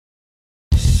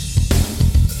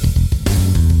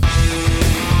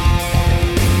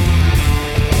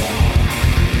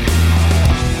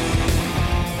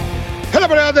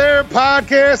out there,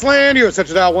 podcast land. You are such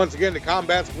out once again to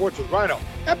Combat Sports with Rhino,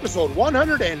 episode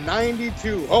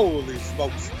 192. Holy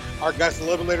smokes. Our guest a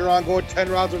little bit later on going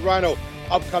 10 rounds with Rhino.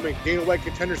 Upcoming Dana White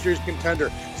Contender Series contender,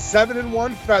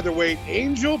 7-1 featherweight.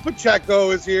 Angel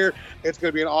Pacheco is here. It's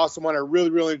going to be an awesome one. I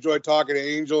really enjoyed talking to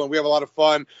Angel, and we have a lot of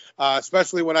fun,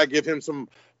 especially when I give him some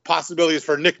possibilities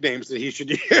for nicknames that he should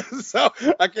use. So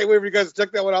I can't wait for you guys to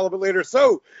check that one out a little bit later.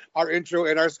 So our intro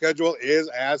and our schedule is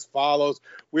as follows.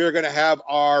 We are going to have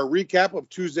our recap of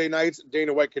Tuesday night's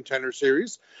Dana White Contender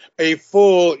Series, a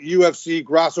full UFC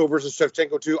Grasso versus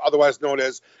Shevchenko 2, otherwise known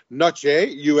as Noche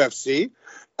UFC.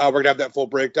 We're going to have that full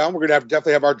breakdown. We're going to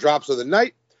definitely have our drops of the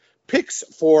night, picks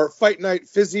for Fight Night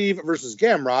Fiziev versus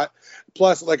Gamrot,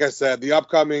 plus, like I said, the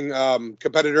upcoming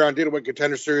competitor on Dana White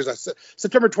Contender Series,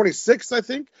 September 26th, I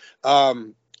think.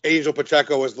 Angel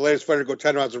Pacheco is the latest fighter to go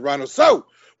 10 rounds of Rhino. So,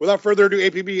 without further ado,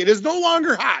 APB, it is no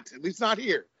longer hot, at least not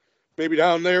here. Maybe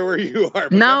down there where you are.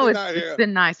 But no, it's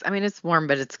been nice. I mean, it's warm,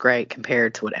 but it's great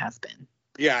compared to what it has been.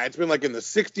 Yeah, it's been like in the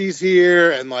 60s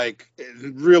here and like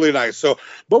really nice. So,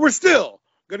 but we're still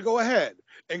going to go ahead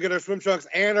and get our swim trunks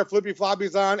and our flippy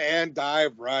floppies on and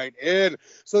dive right in.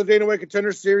 So the Dana White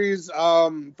Contender Series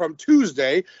from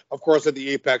Tuesday, of course, at the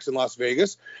Apex in Las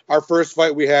Vegas. Our first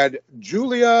fight, we had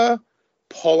Julia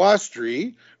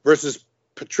Polastri versus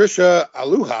Patricia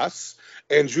Alujas,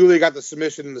 and Julia got the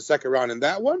submission in the second round in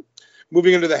that one.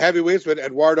 Moving into the heavyweights with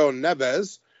Eduardo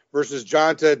Neves versus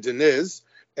Jonta Diniz,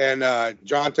 and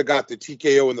Jonta got the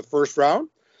TKO in the first round.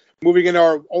 Moving into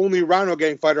our only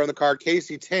RhinoGang fighter on the card,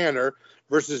 Casey Tanner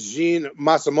versus Jean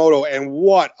Masamoto, and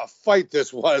what a fight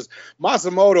this was.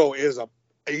 Masamoto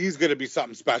he's going to be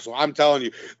something special. I'm telling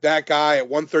you, that guy at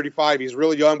 135, he's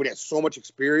really young, but he has so much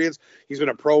experience. He's been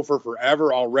a pro for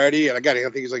forever already, and again, I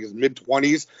think he's like his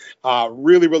mid-20s.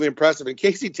 Really impressive. And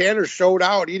Casey Tanner showed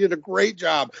out. He did a great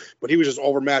job, but he was just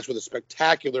overmatched with a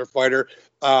spectacular fighter.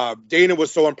 Dana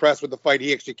was so impressed with the fight,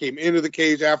 he actually came into the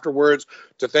cage afterwards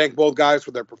to thank both guys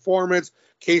for their performance.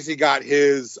 Casey got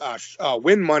his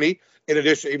win money in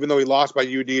addition, even though he lost by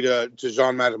UD to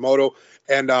Jean Matsumoto.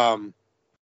 And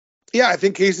yeah, I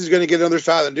think Casey's going to get another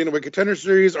shot at the Dana White Contender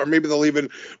Series, or maybe they'll even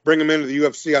bring him into the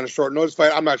UFC on a short notice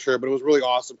fight. I'm not sure, but it was really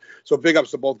awesome. So big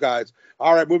ups to both guys.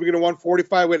 All right, moving into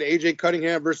 145, we had AJ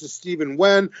Cunningham versus Stephen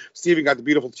Wen. Stephen got the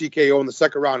beautiful TKO in the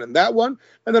second round in that one.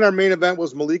 And then our main event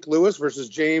was Malik Lewis versus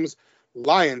James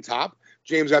Lyontop.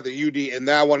 James got the UD in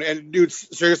that one. And, dude,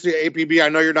 seriously, APB, I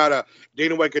know you're not a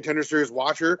Dana White Contender Series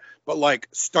watcher, but, like,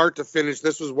 start to finish,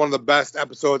 this was one of the best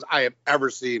episodes I have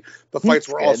ever seen. The fights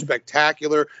were all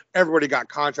spectacular. Everybody got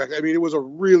contracts. I mean, it was a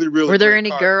really Were there any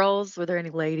girls? Were there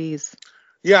any ladies?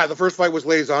 Yeah, the first fight was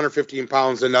ladies 115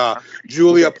 pounds, and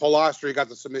Julia Polastri got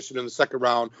the submission in the second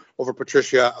round over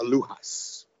Patricia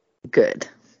Alujas. Good.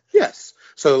 Yes.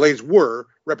 So the ladies were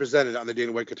represented on the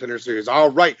Dana White Contender Series. All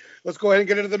right, let's go ahead and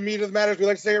get into the meat of the matter, as we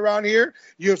like to say around here.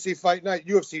 UFC Fight Night,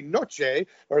 UFC Noche,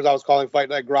 or as I was calling Fight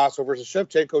Night, Grasso versus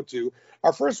Shevchenko 2.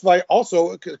 Our first fight,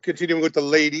 also continuing with the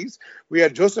ladies, we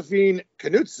had Josephine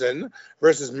Knudsen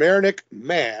versus Marinik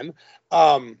Mann.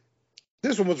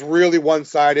 This one was really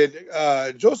one-sided.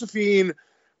 Josephine,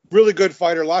 really good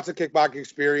fighter, lots of kickboxing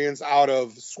experience out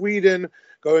of Sweden,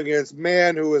 going against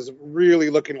Mann, who is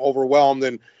really looking overwhelmed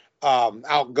and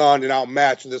outgunned and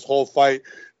outmatched in this whole fight.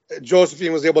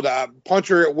 Josephine was able to punch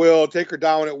her at will, take her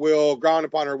down at will, ground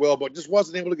upon her will, but just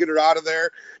wasn't able to get her out of there.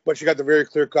 But she got the very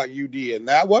clear-cut UD in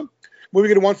that one.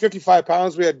 Moving into 155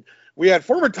 pounds, we had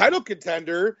former title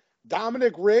contender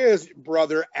Dominic Reyes'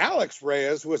 brother, Alex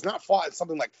Reyes, who has not fought in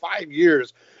something like 5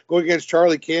 years, going against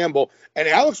Charlie Campbell. And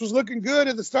Alex was looking good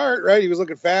at the start, right? He was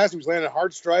looking fast. He was landing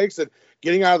hard strikes and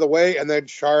getting out of the way. And then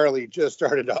Charlie just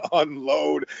started to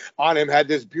unload on him, had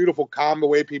this beautiful combo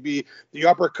APB, the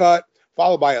uppercut,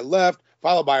 followed by a left,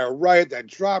 followed by a right that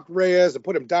dropped Reyes and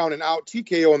put him down and out.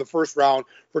 TKO in the first round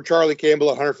for Charlie Campbell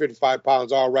at 155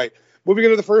 pounds. All right. Moving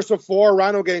into the first of four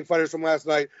RhinoGang fighters from last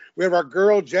night, we have our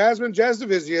girl Jasmine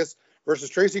Jasnovizius versus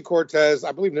Tracy Cortez,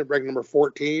 I believe ranked number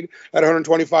 14 at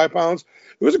 125 pounds.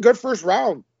 It was a good first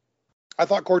round. I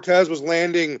thought Cortez was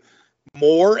landing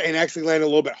more and actually landed a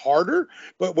little bit harder,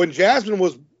 but when Jasmine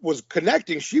was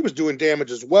connecting, she was doing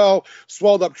damage as well.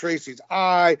 Swelled up Tracy's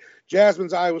eye.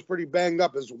 Jasmine's eye was pretty banged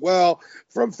up as well.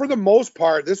 For the most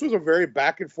part, this was a very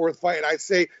back and forth fight, and I'd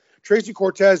say Tracy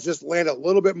Cortez just landed a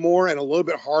little bit more and a little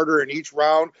bit harder in each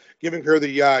round, giving her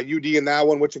the UD in that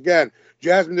one, which, again,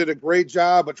 Jasmine did a great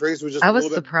job, but Tracy was just I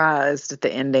was surprised at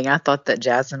the ending. I thought that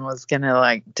Jasmine was going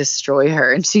to, destroy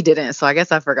her, and she didn't. So I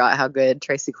guess I forgot how good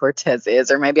Tracy Cortez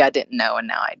is, or maybe I didn't know, and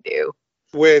now I do.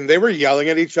 when they were yelling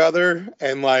at each other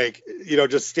and like,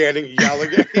 just standing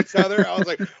yelling at each other, I was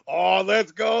like, oh,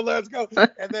 let's go.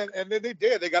 And then they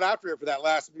did. They got after it for that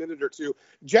last minute or two.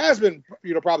 Jasmine,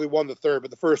 probably won the third,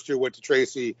 but the first two went to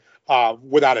Tracy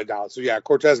without a doubt. So yeah,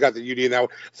 Cortez got the UD in that one.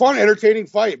 Fun, entertaining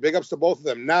fight. Big ups to both of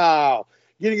them. Now,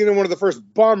 getting into one of the first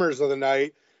bummers of the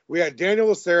night, we had Daniel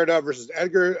Lacerda versus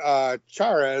Edgar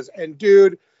Chairez. And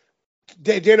dude,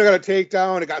 Daniel got a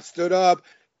takedown. It got stood up.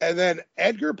 And then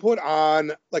Edgar put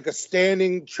on like a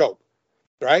standing choke,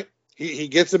 right? He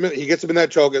gets him in that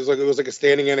choke. It was like a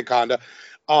standing anaconda.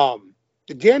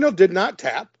 Daniel did not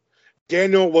tap.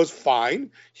 Daniel was fine.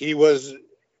 He was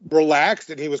relaxed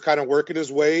and he was kind of working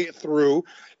his way through.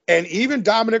 And even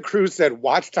Dominic Cruz said,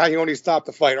 "Watch Tyone stop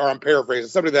the fight," or I'm paraphrasing,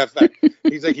 something to that effect.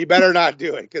 He's like, "You better not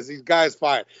do it because these guys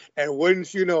fine." And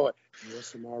wouldn't you know it,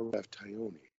 USMR ref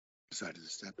Tyone decided to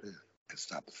step in and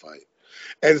stop the fight.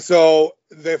 And so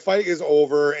the fight is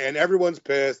over and everyone's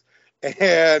pissed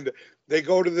and they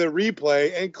go to the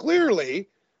replay and clearly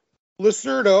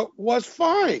Lacerda was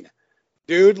fine.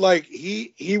 Dude, like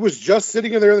he was just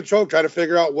sitting in there in the choke trying to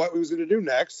figure out what he was going to do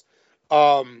next.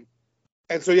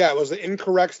 And so, yeah, it was an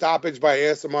incorrect stoppage by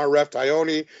ASMR ref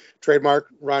Tyone, trademark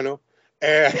Rhino.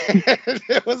 And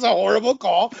it was a horrible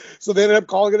call. So they ended up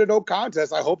calling it a no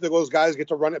contest. I hope that those guys get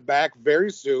to run it back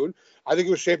very soon. I think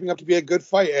it was shaping up to be a good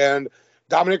fight. And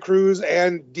Dominic Cruz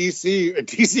and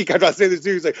DC kept on saying this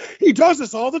too. He's like, he does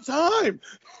this all the time.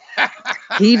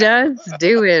 He does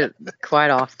do it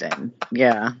quite often.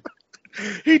 Yeah.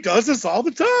 He does this all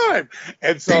the time.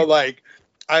 And so, like,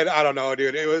 I don't know,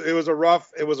 dude. It was a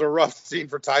rough scene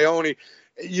for Tyone.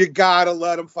 You gotta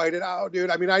let him fight it out, dude.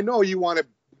 I mean, I know you want to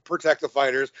protect the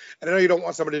fighters, and I know you don't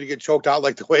want somebody to get choked out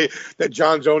like the way that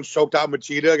John Jones choked out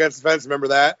Machida against the fence. Remember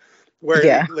that? Where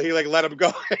he like let him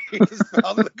go. He just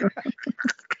fell to the ground.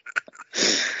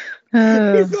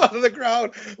 He fell to the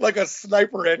ground like a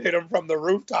sniper had hit him from the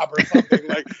rooftop or something.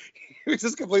 Like he was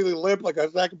just completely limp like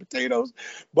a sack of potatoes.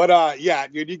 But yeah,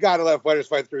 dude, you gotta let fighters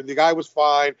fight through. The guy was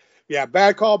fine. Yeah,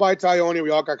 bad call by Tyone.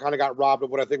 We all kind of got robbed of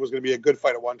what I think was going to be a good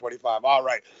fight at 125. All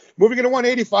right. Moving into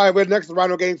 185, we had next the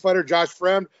RhinoGang fighter, Josh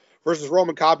Fremd versus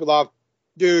Roman Kopylov.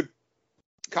 Dude,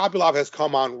 Kopylov has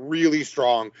come on really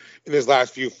strong in his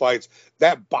last few fights.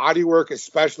 That body work,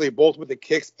 especially both with the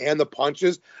kicks and the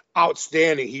punches,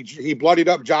 outstanding. He bloodied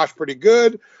up Josh pretty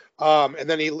good. And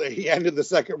then he ended the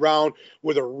second round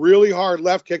with a really hard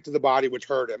left kick to the body, which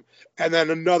hurt him. And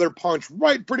then another punch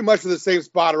right pretty much to the same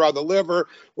spot around the liver,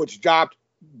 which dropped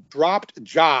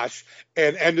Josh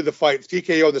and ended the fight.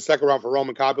 TKO in the second round for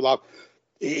Roman Kopylov.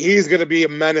 He's going to be a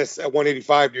menace at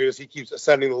 185, dude, as he keeps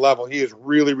ascending the level. He is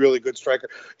really, really good striker.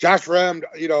 Josh Fremd,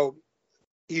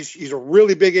 he's a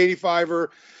really big 85er.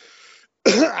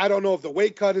 I don't know if the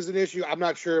weight cut is an issue. I'm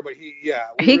not sure, but he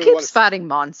really keeps fighting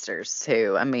monsters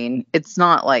too. I mean, it's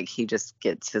not like he just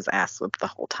gets his ass whipped the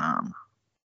whole time.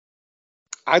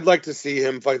 I'd like to see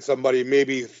him fight somebody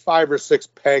maybe 5 or 6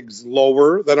 pegs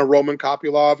lower than a Roman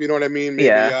Kopylov. You know what I mean? Maybe,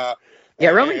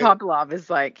 Roman Kopylov is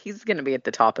like, he's going to be at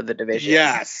the top of the division.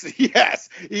 Yes.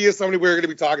 He is somebody we're going to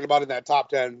be talking about in that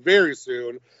top 10 very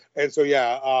soon. And so,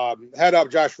 head up,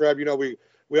 Josh Fremd.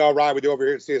 We all ride with you over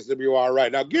here at CSWR right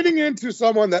now. Getting into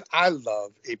someone that I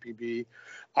love, APB,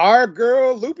 our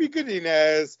girl, Lupi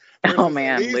Godinez. Oh,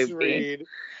 man, Lupi.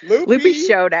 Lupi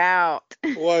showed out.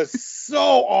 Was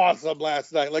so awesome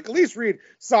last night. Like, Elise Reed,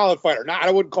 solid fighter. Now,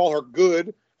 I wouldn't call her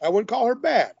good. I wouldn't call her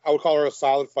bad. I would call her a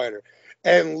solid fighter.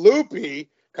 And Lupi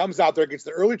comes out there, gets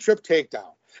the early trip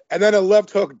takedown. And then a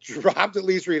left hook dropped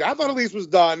Elise Reed. I thought Elise was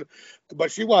done, but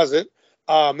she wasn't.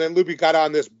 Then Lupi got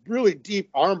on this really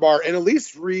deep armbar, and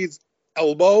Elise Reed's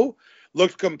elbow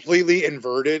looked completely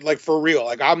inverted, like for real.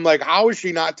 Like I'm like, how is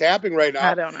she not tapping right now?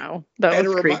 I don't know. That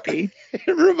was creepy.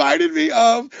 It reminded me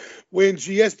of when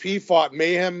GSP fought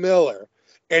Mayhem Miller,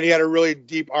 and he had a really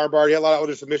deep armbar. He had a lot of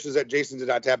other submissions that Jason did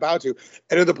not tap out to.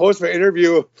 And in the post-fight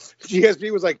interview,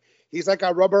 GSP was like, he's like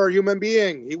a rubber human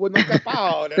being. He wouldn't tap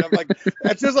out. And I'm like,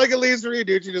 that's just like Elise Reed,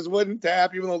 dude. She just wouldn't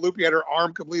tap, even though Lupi had her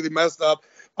arm completely messed up.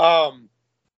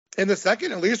 In the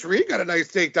second, Elise Reed got a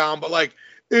nice takedown, but like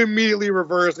immediately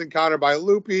reversed and countered by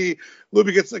Lupi.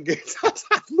 Lupi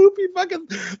fucking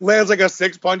lands like a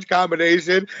 6-punch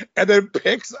combination and then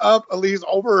picks up Elise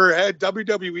over her head,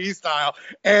 WWE style,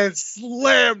 and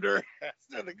slammed her ass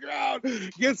to the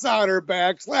ground, gets on her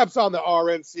back, slaps on the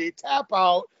RNC, tap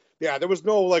out. Yeah, there was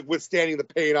no like withstanding the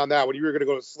pain on that when you were going to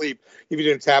go to sleep if you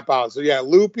didn't tap out. So yeah,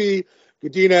 Lupi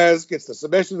Godinez gets the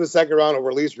submission in the second round over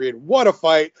Elise Reed. What a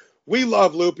fight. We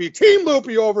love Lupi. Team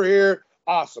Lupi over here.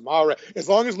 Awesome. All right. As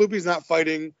long as Lupi's not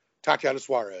fighting Tatiana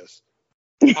Suarez.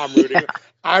 I'm rooting.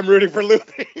 I'm rooting for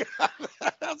Loopy.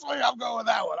 That's why I'm going with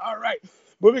that one. All right.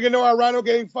 Moving into our Rhino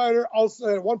Gang fighter, also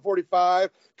at 145,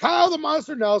 Kyle the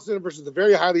Monster Nelson versus the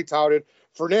very highly touted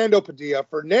Fernando Padilla.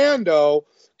 Fernando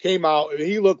came out and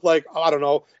he looked like, I don't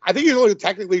know, I think he's only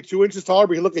technically 2 inches taller,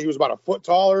 but he looked like he was about a foot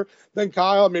taller than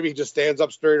Kyle. Maybe he just stands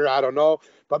up straighter. I don't know.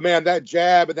 But man, that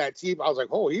jab and that teep, I was like,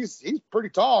 oh, he's pretty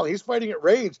tall. He's fighting at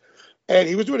range. And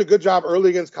he was doing a good job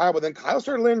early against Kyle, but then Kyle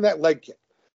started landing that leg kick.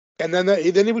 And then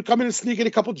he would come in and sneak in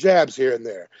a couple jabs here and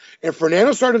there. And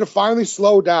Fernando started to finally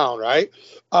slow down, right?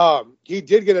 He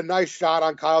did get a nice shot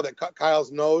on Kyle that cut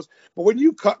Kyle's nose. But when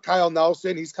you cut Kyle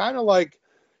Nelson, he's kind of like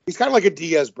a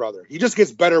Diaz brother. He just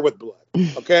gets better with blood,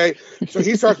 okay? So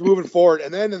he starts moving forward.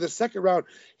 And then in the second round,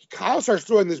 Kyle starts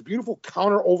throwing this beautiful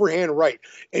counter overhand right.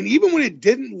 And even when it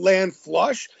didn't land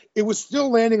flush, it was still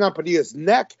landing on Padilla's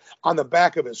neck, on the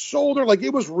back of his shoulder. Like,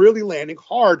 it was really landing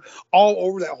hard all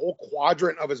over that whole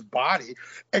quadrant of his body.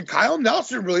 And Kyle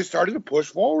Nelson really started to push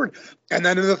forward. And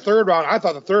then in the third round, I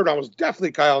thought the third round was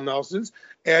definitely Kyle Nelson's.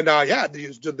 And,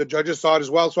 the judges saw it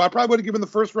as well. So I probably would have given the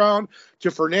first round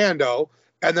to Fernando.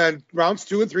 And then rounds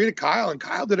 2 and 3 to Kyle. And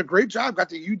Kyle did a great job. Got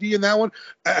the UD in that one.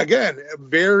 Again, a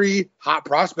very hot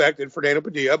prospect in Fernando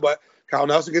Padilla. But Kyle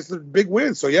Nelson gets the big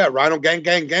win. So, yeah, Rhino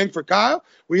gang for Kyle.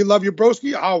 We love you,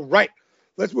 broski. All right.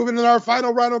 Let's move into our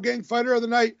final Rhino Gang fighter of the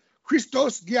night.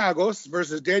 Christos Giagos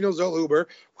versus Daniel Zellhuber.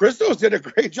 Christos did a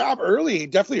great job early. He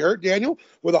definitely hurt Daniel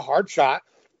with a hard shot.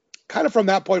 Kind of from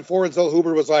that point forward,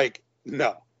 Zellhuber was like,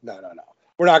 no.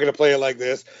 We're not going to play it like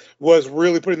this. Was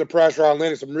really putting the pressure on,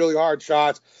 landing some really hard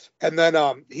shots. And then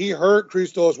he hurt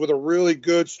Christos with a really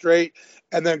good straight.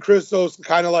 And then Christos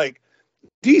kind of like,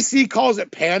 DC calls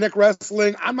it panic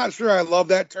wrestling. I'm not sure I love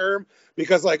that term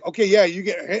because, like, okay, yeah, you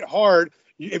get hit hard.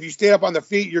 If you stay up on the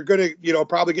feet, you're going to,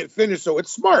 probably get finished. So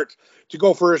it's smart to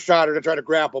go for a shot or to try to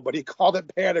grapple. But he called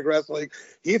it panic wrestling.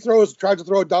 He tries to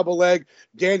throw a double leg.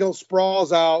 Daniel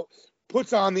sprawls out,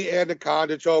 puts on the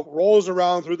anaconda choke, rolls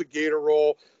around through the gator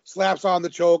roll, slaps on the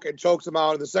choke, and chokes him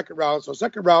out in the second round. So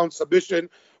second round submission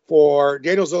for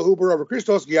Daniel Zellhuber over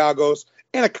Christos Giagos,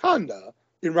 anaconda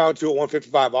in round 2 at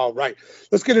 155. All right.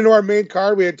 Let's get into our main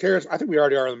card. We had Terrence. I think we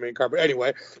already are on the main card. But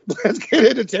anyway, let's get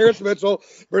into Terrence Mitchell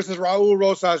versus Raul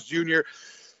Rosas Jr.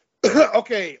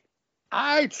 Okay.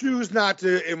 I choose not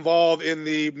to involve in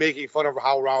the making fun of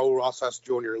how Raul Rosas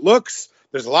Jr. looks.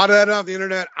 There's a lot of that on the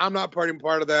internet. I'm not part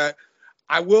of that.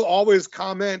 I will always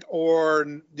comment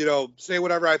or, say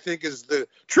whatever I think is the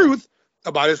truth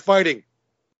about his fighting.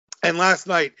 And last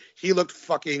night, he looked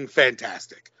fucking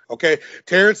fantastic. Okay,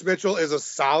 Terrence Mitchell is a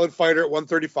solid fighter at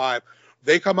 135.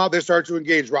 They come out, they start to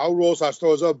engage. Raul Rosas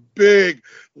throws a big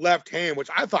left hand, which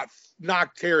I thought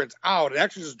knocked Terrence out. It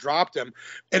actually just dropped him.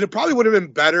 And it probably would have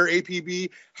been better,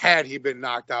 APB, had he been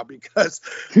knocked out because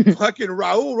fucking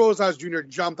Raul Rosas Jr.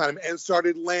 jumped on him and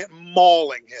started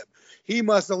mauling him. He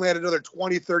must have landed another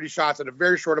 20, 30 shots in a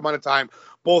very short amount of time,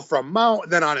 both from mount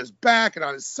and then on his back and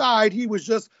on his side. He was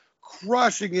just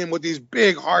crushing him with these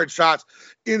big, hard shots.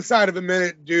 Inside of a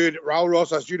minute, dude, Raul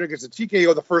Rosas Jr. gets a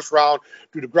TKO the first round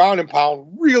due to ground and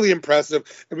pound. Really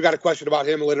impressive. And we got a question about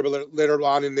him later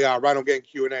on in the Rhino Gang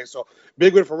Q&A. So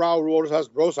big win for Raul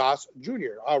Rosas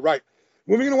Jr. All right.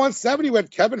 Moving into 170, we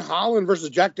had Kevin Holland versus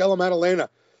Jack Della Maddalena.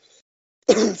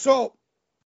 So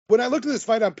when I looked at this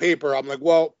fight on paper, I'm like,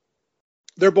 well,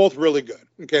 they're both really good.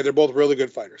 Okay, they're both really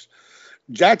good fighters.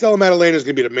 Jack Della Maddalena is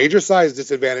going to be at a major size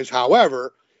disadvantage.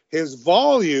 However, his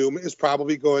volume is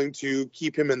probably going to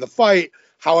keep him in the fight.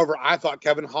 However, I thought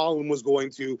Kevin Holland was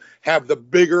going to have the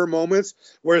bigger moments,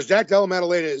 whereas Jack Della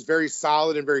Maddalena is very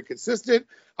solid and very consistent.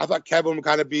 I thought Kevin would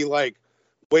kind of be like,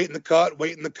 wait in the cut,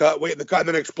 and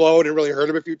then explode and really hurt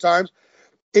him a few times.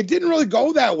 It didn't really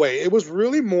go that way. It was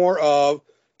really more of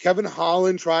Kevin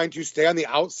Holland trying to stay on the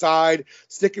outside,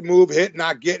 stick and move, hit,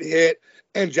 not get hit.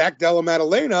 And Jack Della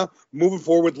Maddalena moving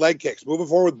forward with leg kicks, moving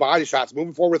forward with body shots,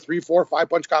 moving forward with 3, 4, 5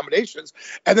 punch combinations.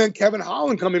 And then Kevin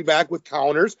Holland coming back with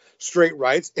counters, straight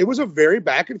rights. It was a very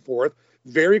back and forth,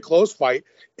 very close fight.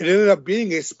 It ended up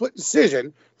being a split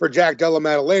decision for Jack Della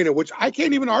Maddalena, which I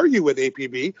can't even argue with,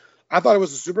 APB. I thought it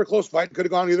was a super close fight. Could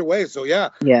have gone either way. So, yeah.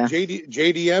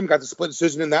 JDM got the split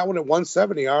decision in that one at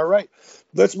 170. All right.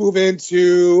 Let's move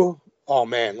into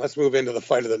the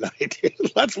fight of the night.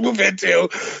 Let's move into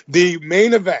the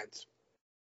main event.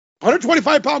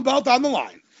 125-pound belt on the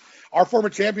line. Our former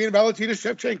champion, Valentina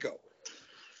Shevchenko,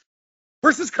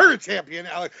 versus current champion,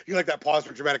 you like that pause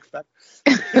for dramatic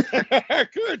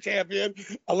effect? Current champion,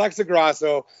 Alexa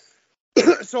Grasso.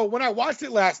 So when I watched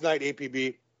it last night,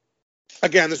 APB,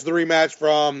 again, this is the rematch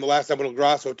from the last time when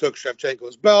Grasso took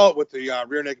Shevchenko's belt with the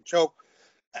rear naked choke.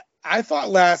 I thought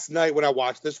last night when I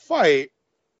watched this fight,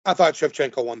 I thought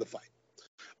Shevchenko won the fight.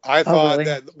 I Oh, thought really?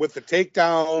 that with the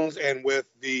takedowns and with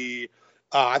the,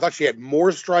 I thought she had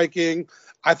more striking.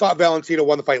 I thought Valentina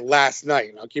won the fight last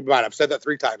night. Now, keep in mind, I've said that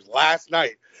 3 times. Last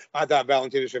night, I thought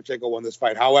Valentina Shevchenko won this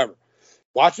fight. However,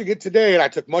 watching it today, and I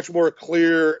took much more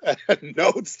clear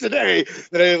notes today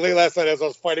than I did late last night as I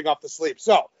was fighting off the sleep.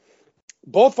 So,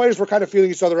 both fighters were kind of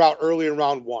feeling each other out early in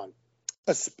round 1.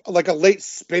 Like a late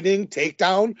spinning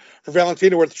takedown for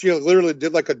Valentina, where she literally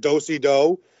did like a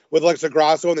do-si-do with Alexa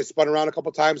Grasso, and they spun around a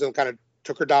couple times and kind of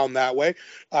took her down that way.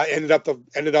 Ended up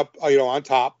on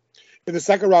top. In the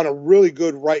second round, a really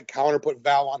good right counter put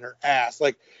Val on her ass,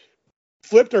 like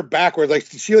flipped her backwards, like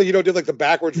Sheila, did like the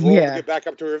backwards roll to get back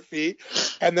up to her feet.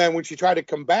 And then when she tried to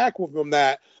come back from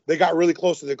that, they got really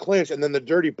close to the clinch, and then the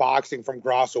dirty boxing from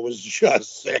Grasso was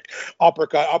just sick.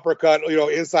 Uppercut,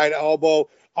 inside elbow,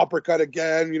 uppercut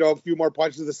again, a few more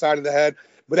punches to the side of the head.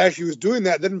 But as she was doing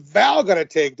that, then Val got a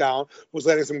takedown, was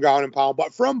letting some ground and pound.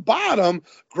 But from bottom,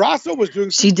 Grasso was doing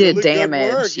some really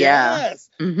damage, good work. yeah. Yes.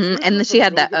 Mm-hmm. And then she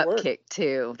had that up kick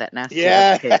too, that nasty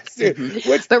up kick.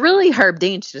 Mm-hmm. But really, Herb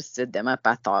Dean just stood them up,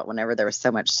 I thought, whenever there was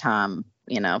so much time,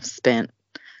 spent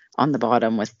on the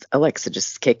bottom with Alexa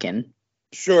just kicking.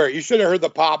 Sure, you should have heard the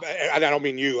pop, and I don't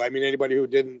mean you. I mean anybody who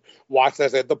didn't watch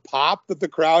that. The pop that the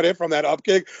crowd hit from that up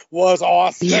kick was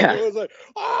awesome. Yeah. It was like,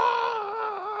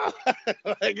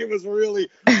 like it was really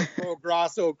a pro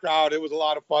Grasso crowd. It was a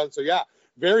lot of fun. So yeah,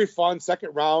 very fun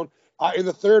second round. In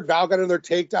the third, Val got another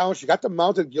takedown. She got the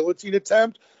mounted guillotine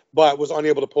attempt, but was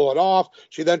unable to pull it off.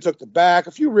 She then took the back,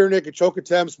 a few rear naked choke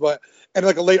attempts, and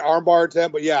like a late armbar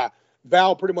attempt. But yeah,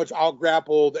 Val pretty much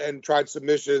out-grappled and tried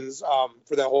submissions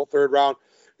for that whole third round.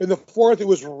 In the fourth, it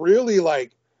was really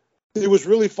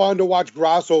fun to watch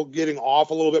Grasso getting off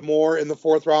a little bit more in the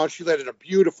fourth round. She landed a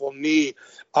beautiful knee.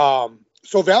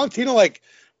 So Valentina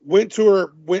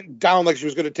went down like she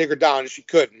was going to take her down, and she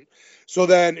couldn't. So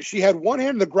then she had one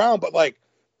hand on the ground, but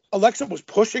Alexa was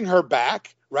pushing her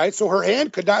back, right? So her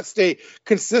hand could not stay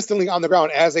consistently on the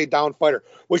ground as a down fighter,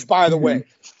 which, by the way,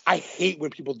 I hate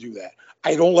when people do that.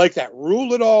 I don't like that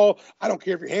rule at all. I don't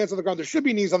care if your hand's on the ground. There should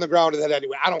be knees on the ground and that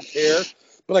anyway. I don't care.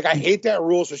 But I hate that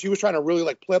rule. So she was trying to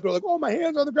really play up. Oh, my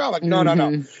hand's on the ground.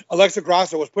 No. Alexa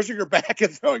Grasso was pushing her back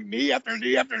and throwing knee after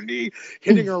knee after knee,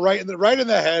 hitting her right in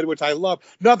the head, which I love.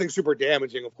 Nothing super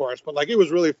damaging, of course, but it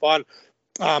was really fun.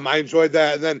 I enjoyed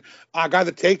that. And then I got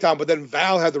the takedown, but then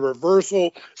Val had the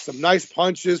reversal, some nice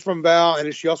punches from Val,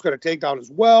 and she also got a takedown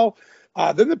as well.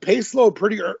 Then the pace slowed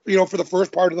pretty, for the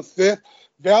first part of the fifth.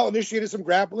 Val initiated some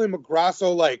grappling, but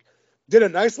Grasso did a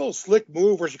nice little slick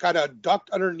move where she kind of ducked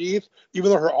underneath,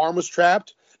 even though her arm was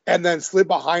trapped, and then slid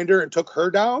behind her and took her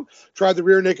down. Tried the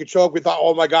rear naked choke. We thought,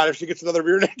 oh my God, if she gets another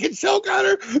rear naked choke on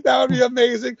her, that would be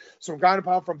amazing. Some ground and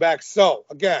pound from back. So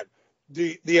again,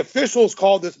 the officials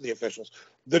called this,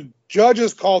 the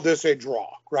judges called this a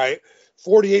draw, right?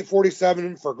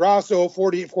 48-47 for Grasso,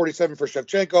 48-47 for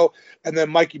Shevchenko, and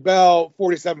then Mikey Bell,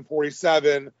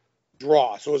 47-47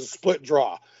 draw. So it was a split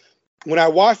draw. When I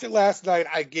watched it last night,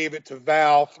 I gave it to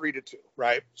Val 3-2,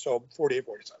 right? So 48-47.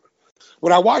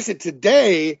 When I watched it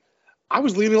today, I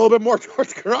was leaning a little bit more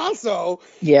towards Grasso.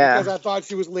 Yeah. Because I thought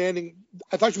she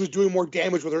was doing more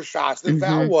damage with her shots than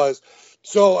Val was.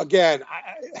 So again,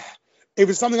 if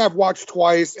it's something I've watched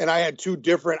twice and I had two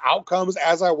different outcomes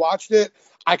as I watched it,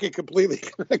 I could completely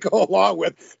go along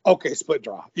with, okay, split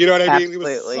draw. You know what I mean? It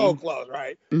was so close,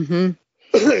 right? Mm-hmm.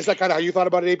 Is that kind of how you thought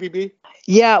about it, APB?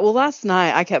 Yeah, well, last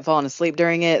night I kept falling asleep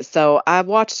during it, so I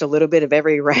watched a little bit of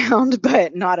every round,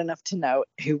 but not enough to know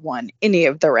who won any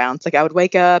of the rounds. I would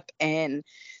wake up and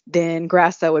then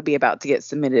Grasso would be about to get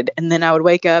submitted, and then I would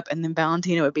wake up and then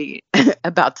Valentina would be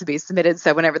about to be submitted.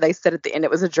 So whenever they said at the end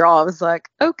it was a draw, I was like,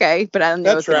 okay, but I didn't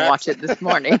know I was going to watch it this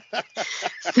morning.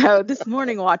 So this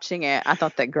morning watching it, I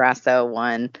thought that Grasso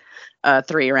won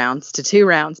 3 rounds to 2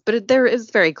 rounds, but there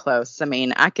is very close. I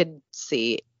mean, I could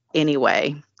see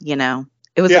anyway,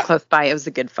 it was a close fight. It was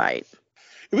a good fight.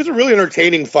 It was a really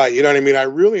entertaining fight. You know what I mean? I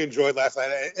really enjoyed last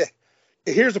night.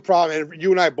 Here's the problem, and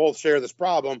you and I both share this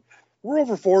problem. We're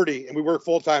over 40 and we work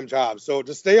full-time jobs. So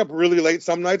to stay up really late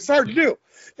some nights, it's hard to do.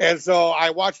 And so I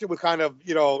watched it with kind of,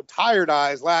 tired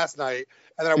eyes last night.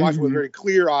 And then I watched it with very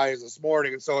clear eyes this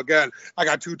morning. And so again, I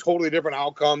got 2 totally different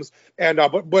outcomes. And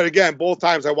but again, both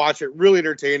times I watched it, really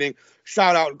entertaining.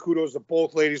 Shout out and kudos to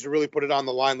both ladies who really put it on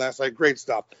the line last night. Great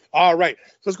stuff. All right,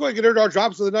 so let's go ahead and get into our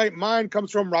drops of the night. Mine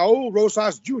comes from Raul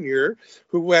Rosas Jr.,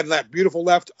 who had that beautiful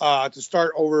left to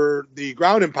start over the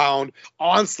ground and pound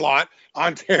onslaught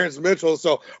on Terrence Mitchell.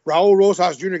 So Raul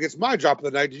Rosas Jr. gets my drop of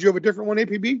the night. Did you have a different one,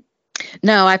 APB?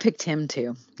 No, I picked him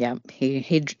too. Yeah, he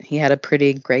had a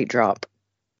pretty great drop.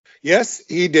 Yes,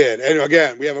 he did. And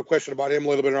again, we have a question about him a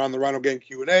little bit around the RhinoGang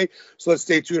Q&A. So let's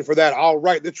stay tuned for that. All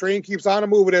right. The train keeps on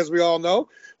moving, as we all know.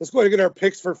 Let's go ahead and get our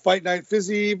picks for Fight Night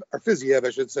Fiziev, I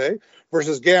should say,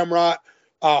 versus Gamrot.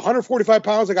 145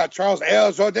 pounds. I got Charles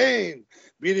El Jourdain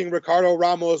beating Ricardo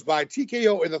Ramos by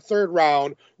TKO in the third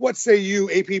round. What say you,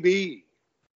 APB?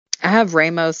 I have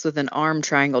Ramos with an arm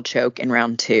triangle choke in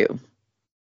round 2.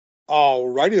 All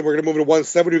righty, then we're going to move to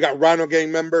 170. We got RhinoGang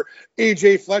member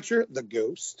AJ Fletcher, the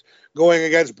Ghost, going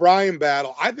against Brian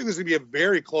Battle. I think this is going to be a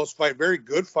very close fight, very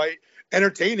good fight,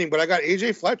 entertaining, but I got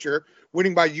AJ Fletcher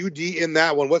winning by UD in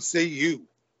that one. What say you?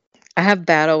 I have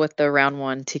Battle with the round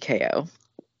 1 TKO.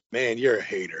 Man, you're a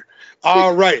hater.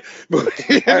 All right.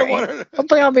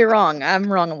 Hopefully I'll be wrong. I'm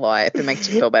wrong a lot if it makes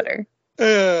you feel better.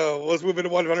 Let's move into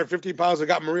 115 pounds. I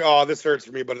got Marina. Oh, this hurts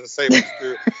for me, but it's the same.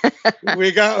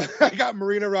 I got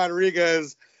Marina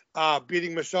Rodriguez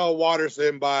beating Michelle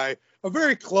Waterson by a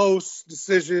very close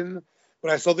decision, but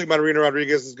I still think Marina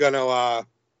Rodriguez is gonna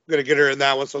get her in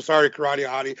that one. So sorry, Karate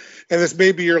Hottie. And this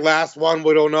may be your last one.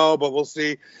 We don't know, but we'll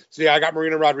see. So yeah, I got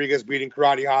Marina Rodriguez beating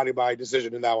Karate Hottie by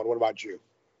decision in that one. What about you?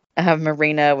 I have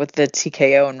Marina with the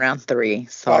TKO in round 3.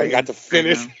 Sorry, you got to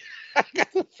finish.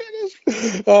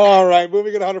 All right,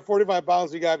 moving at 145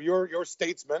 pounds, you got your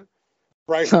statesman,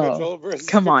 Bryce Mitchell versus.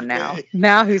 Come on now.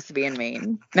 Now who's being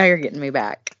mean? Now you're getting me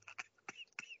back.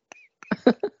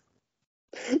 That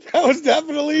was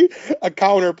definitely a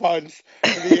counter punch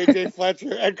for the AJ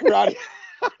Fletcher and Karate.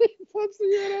 Punched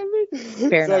the head on me.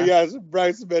 Fair enough. Yes,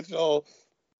 Bryce Mitchell,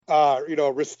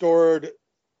 restored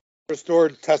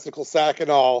testicle sack and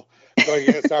all, going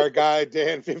against our guy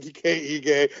Dan 50K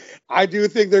Ige. I do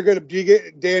think Dan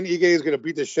Ige is going to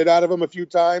beat the shit out of him a few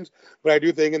times, but I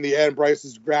do think in the end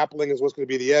Bryce's grappling is what's going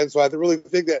to be the end. So I really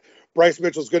think that Bryce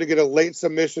Mitchell is going to get a late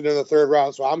submission in the third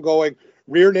round. So I'm going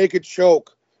rear naked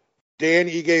choke. Dan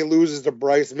Ige loses to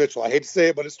Bryce Mitchell. I hate to say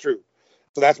it, but it's true.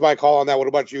 So that's my call on that. What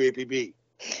about you, APB?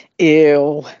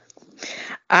 Ew.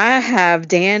 I have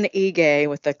Dan Ige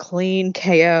with a clean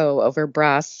KO over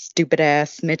Bryce stupid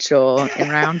ass Mitchell in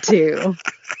round 2.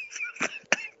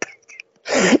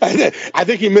 I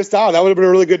think he missed out. That would have been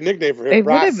a really good nickname for him. It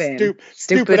would have been.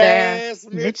 Stupid ass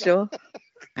Mitchell.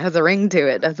 Has a ring to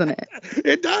it, doesn't it?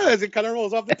 It does. It kind of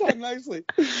rolls off the tongue nicely.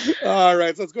 All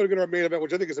right, so let's go to our main event,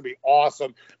 which I think is going to be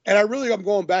awesome. And I'm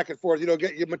going back and forth.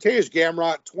 Get Mateusz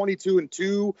Gamrot,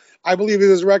 22-2, I believe is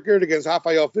his record against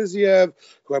Rafael Fiziev,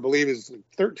 who I believe is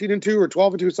 13-2 or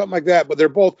 12-2, something like that. But they're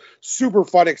both super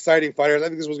fun, exciting fighters. I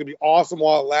think this was going to be awesome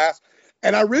while it lasts.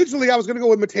 And originally I was going to go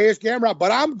with Mateusz Gamrot,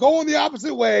 but I'm going the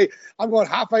opposite way. I'm going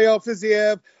Rafael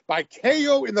Fiziev by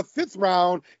KO in the 5th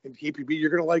round. And PPB, you're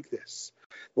going to like this.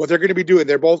 What they're going to be doing,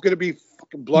 they're both going to be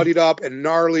fucking bloodied up and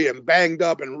gnarly and banged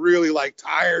up and really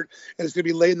tired, and it's going to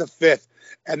be late in the 5th.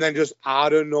 And then just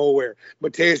out of nowhere,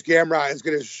 Mateusz Gamrot is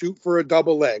going to shoot for a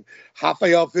double leg.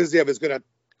 Rafael Fiziev is going to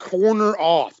corner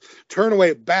off, turn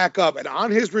away, back up, and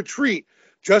on his retreat,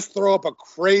 just throw up a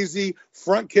crazy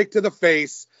front kick to the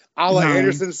face, a la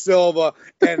Anderson Silva,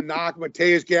 and knock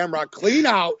Mateusz Gamrot clean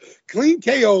out, clean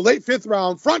KO, late 5th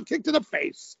round, front kick to the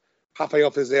face.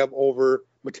 Rafael Fiziev over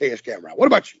Mateusz Gamrot. What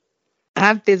about you? I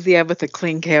have Fiziev with a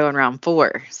clean KO in round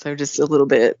 4, so just a little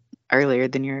bit earlier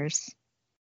than yours.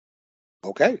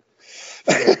 Okay.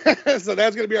 So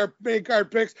that's going to be our main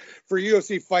card picks for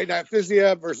UFC Fight Night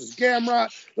Fiziev versus Gamrot.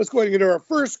 Let's go ahead and get to our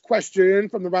first question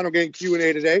from the RhinoGang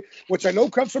Q&A today, which I know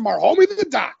comes from our homie, the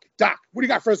Doc. Doc, what do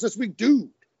you got for us this week, dude?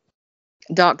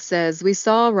 Doc says, we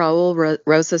saw Raul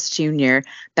Rosas Jr.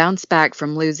 bounce back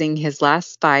from losing his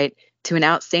last fight to an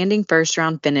outstanding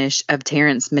first-round finish of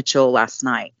Terrence Mitchell last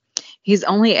night. He's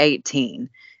only 18.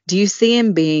 Do you see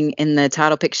him being in the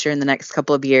title picture in the next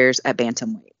couple of years at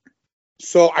bantamweight?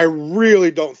 So I really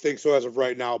don't think so as of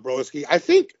right now, broski. I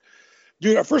think,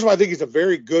 dude, first of all, I think he's a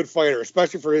very good fighter,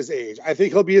 especially for his age. I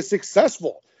think he'll be a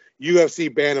successful UFC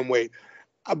bantamweight.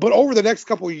 But over the next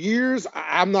couple of years,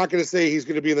 I'm not going to say he's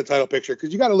going to be in the title picture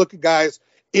because you got to look at guys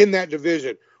in that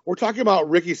division. We're talking about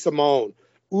Ricky Simone,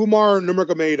 Umar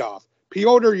Nurmagomedov,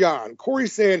 Piotr Jan, Corey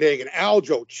Sandhagen,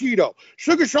 Aljo, Cheeto,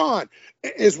 Sugar Sean.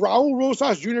 Is Raul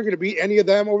Rosas Jr. going to beat any of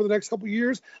them over the next couple of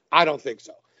years? I don't think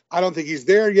so. I don't think he's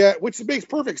there yet, which makes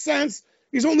perfect sense.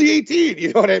 He's only 18,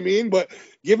 you know what I mean? But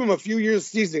give him a few years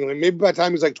seasoning. I mean, maybe by the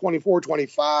time he's 24,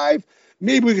 25,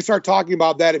 maybe we can start talking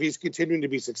about that if he's continuing to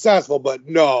be successful. But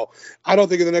no, I don't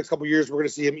think in the next couple of years we're going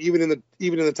to see him even in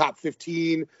the top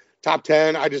 15, top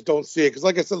 10. I just don't see it. Because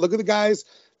like I said, look at the guys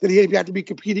that he had to be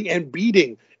competing and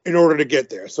beating in order to get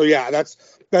there. So yeah,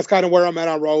 that's kind of where I'm at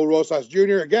on Raul Rosas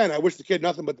Jr. Again, I wish the kid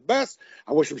nothing but the best.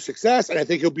 I wish him success, and I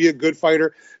think he'll be a good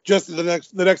fighter. Just the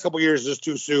next couple of years is just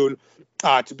too soon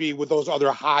to be with those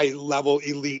other high level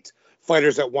elite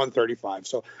fighters at 135.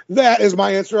 So that is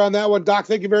my answer on that one. Doc,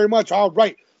 thank you very much. All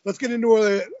right, let's get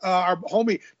into our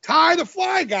homie Ty the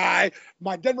Fly Guy,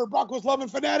 my Denver Broncos loving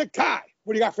fanatic. Ty,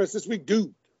 what do you got for us this week,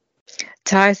 dude?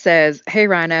 Ty says, "Hey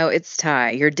Rhino, it's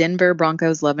Ty, your Denver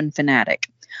Broncos loving fanatic.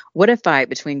 What a fight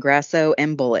between Grasso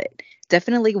and Bullet.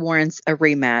 Definitely warrants a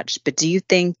rematch, but do you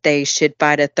think they should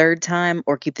fight a third time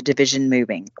or keep the division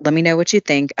moving? Let me know what you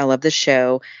think. I love the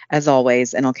show, as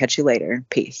always, and I'll catch you later.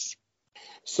 Peace."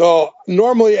 So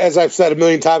normally, as I've said a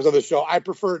million times on the show, I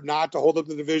prefer not to hold up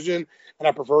the division, and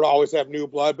I prefer to always have new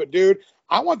blood. But dude,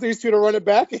 I want these two to run it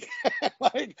back.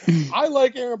 I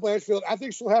like Erin Blanchfield. I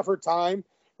think she'll have her time,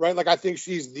 right? Like I think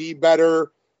she's the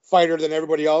better fighter than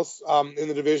everybody else in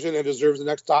the division and deserves the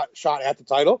next shot at the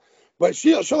title. But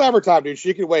she'll have her time, dude.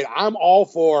 She can wait. I'm all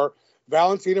for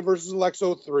Valentina versus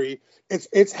Alexo 3.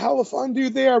 It's hella fun,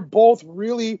 dude. They are both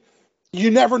really. You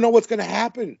never know what's going to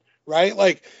happen. Right?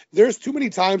 Like there's too many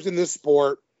times in this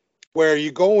sport where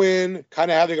you go in kind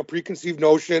of having a preconceived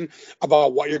notion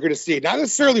about what you're going to see. Not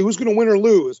necessarily who's going to win or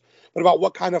lose, but about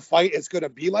what kind of fight it's going to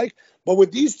be like. But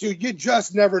with these two, you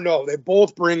just never know. They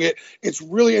both bring it. It's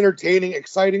really entertaining,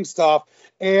 exciting stuff.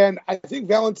 And I think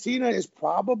Valentina is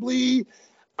probably,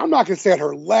 I'm not going to say at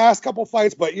her last couple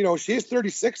fights, but, you know, she is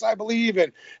 36, I believe,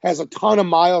 and has a ton of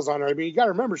miles on her. I mean, you got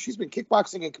to remember, she's been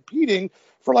kickboxing and competing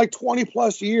for like 20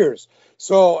 plus years.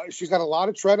 So she's got a lot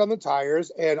of tread on the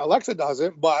tires, and Alexa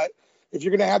doesn't. But if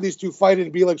you're going to have these two fight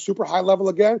and be like super high level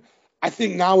again, I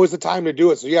think now is the time to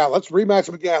do it. So yeah, let's rematch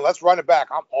them again. Let's run it back.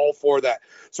 I'm all for that.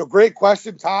 So great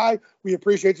question, Ty. We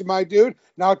appreciate you, my dude.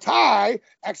 Now, Ty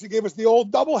actually gave us the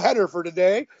old double header for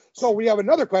today. So we have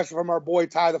another question from our boy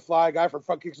Ty the Fly Guy from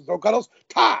Front Kicks and Throat Cuddles.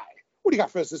 Ty, what do you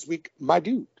got for us this week, my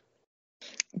dude?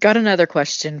 Got another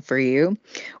question for you.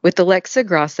 With Alexa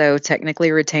Grasso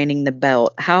technically retaining the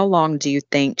belt, how long do you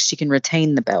think she can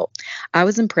retain the belt? I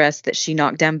was impressed that she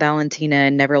knocked down Valentina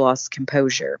and never lost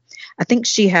composure. I think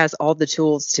she has all the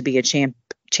tools to be a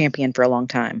champion for a long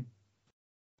time.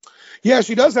 Yeah,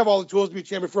 she does have all the tools to be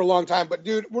champion for a long time. But,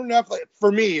 dude, we're not,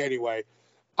 for me anyway,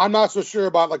 I'm not so sure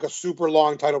about like a super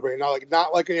long title reign.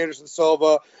 Not like an Anderson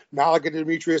Silva, not like a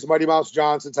Demetrius Mighty Mouse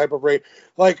Johnson type of reign.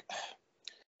 Like,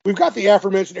 we've got the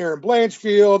aforementioned Erin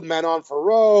Blanchfield, Manon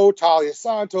Farrow, Talia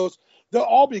Santos. They'll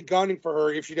all be gunning for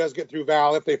her if she does get through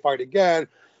Val, if they fight again.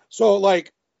 So,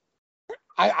 like,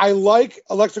 I like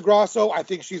Alexa Grasso. I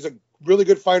think she's a really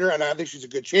good fighter, and I think she's a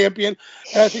good champion.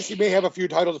 And I think she may have a few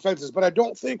title defenses, but I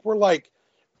don't think we're, like,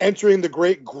 entering the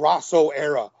great Grasso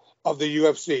era of the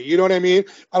UFC. You know what I mean?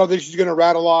 I don't think she's going to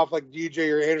rattle off like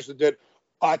DJ or Anderson did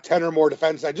 10 or more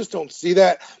defenses. I just don't see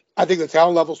that. I think the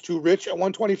talent level's too rich at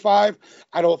 125.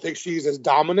 I don't think she's as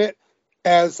dominant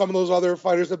as some of those other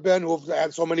fighters have been who have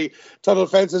had so many title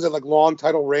defenses and like long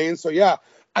title reigns. So yeah,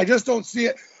 I just don't see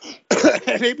it.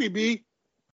 At APB,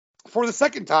 for the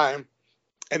second time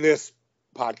in this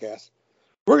podcast,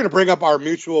 we're going to bring up our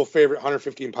mutual favorite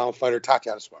 115-pound fighter,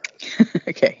 Tatiana Suarez.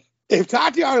 Okay. If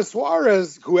Tatiana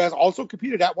Suarez, who has also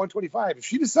competed at 125, if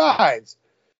she decides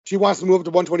she wants to move up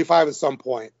to 125 at some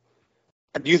point,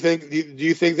 do you think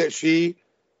that she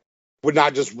would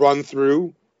not just run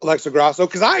through Alexa Grasso?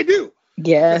 Because I do.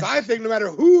 Yeah. Because I think no matter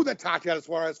who that Tatiana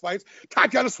Suarez fights,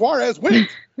 Tatiana Suarez wins.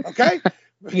 Okay?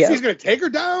 Yep. She's going to take her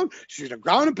down. She's going to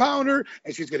ground and pound her,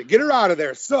 and she's going to get her out of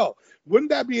there. So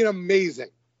wouldn't that be amazing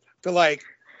to, like,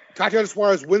 Tatiana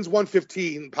Suarez wins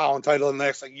 115-pound title in the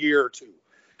next like year or two.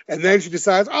 And then she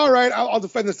decides, all right, I'll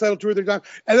defend this title 2 or 3 times.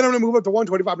 And then I'm going to move up to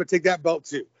 125 to take that belt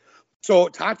too. So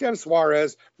Tatiana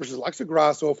Suarez versus Alexa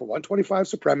Grasso for 125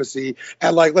 supremacy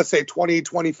at, like, let's say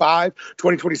 2025,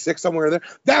 2026, somewhere in there.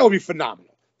 That would be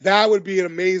phenomenal. That would be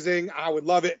amazing. I would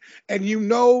love it. And you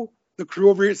know the crew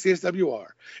over here at CSWR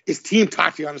is Team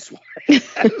Tatiana Suarez.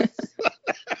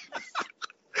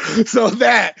 So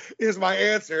that is my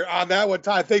answer on that one,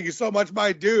 Ty. Thank you so much,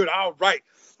 my dude. All right.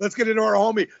 Let's get into our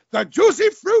homie, the Juicy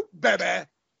Fruit Baby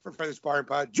from Friendly Sparring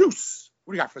Pod. Juice,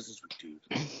 what do you got for us this week,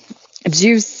 dude?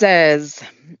 Juice says,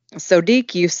 Sodiq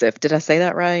Yusuff, did I say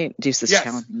that right? Juice is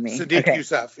challenging me. Sodiq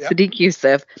Yusuff. Yep. Sodiq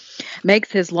Yusuff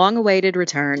makes his long-awaited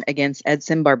return against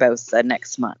Edson Barbosa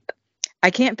next month. I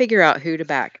can't figure out who to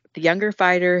back, the younger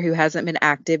fighter who hasn't been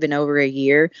active in over a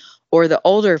year or the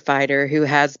older fighter who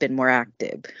has been more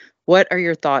active. What are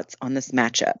your thoughts on this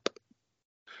matchup?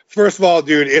 First of all,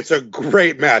 dude, it's a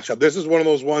great matchup. This is one of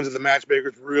those ones that the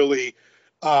matchmakers really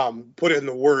put in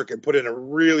the work and put in a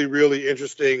really, really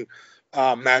interesting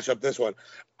matchup, this one.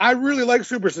 I really like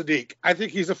Super Sadiq. I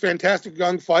think he's a fantastic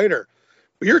young fighter.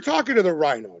 But you're talking to the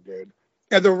Rhino, dude.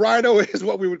 And the Rhino is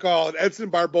what we would call an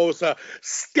Edson Barbosa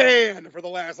stan for the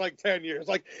last, 10 years.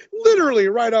 Literally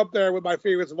right up there with my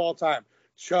favorites of all time.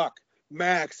 Chuck,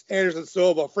 Max, Anderson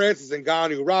Silva, Francis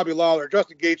Ngannou, Robbie Lawler,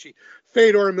 Justin Gaethje,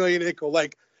 Fedor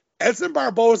Emelianenko. Edson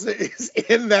Barbosa is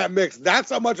in that mix. That's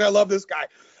how much I love this guy.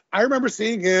 I remember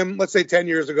seeing him, let's say 10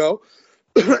 years ago,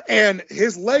 and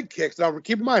his leg kicks. Now,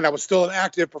 keep in mind, I was still an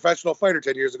active professional fighter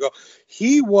 10 years ago.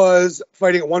 He was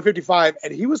fighting at 155,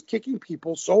 and he was kicking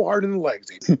people so hard in the legs,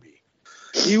 ABB.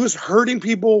 He was hurting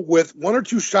people with one or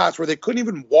two shots where they couldn't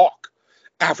even walk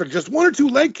after just one or two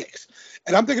leg kicks.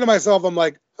 And I'm thinking to myself, I'm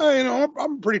like, oh,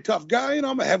 I'm a pretty tough guy.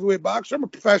 I'm a heavyweight boxer. I'm a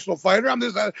professional fighter. I'm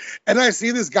this, that. And I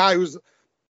see this guy who's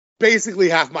basically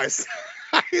half my size,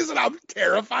 and I'm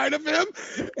terrified of him.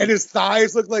 And his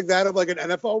thighs look like that of an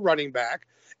NFL running back.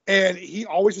 And he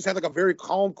always just had a very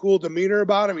calm, cool demeanor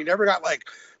about him. He never got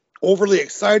overly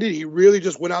excited. He really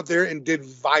just went out there and did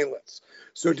violence.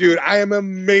 So, dude, I am a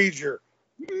major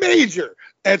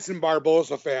Edson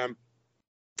Barbosa fan.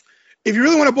 If you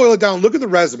really want to boil it down, look at the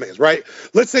resumes, right?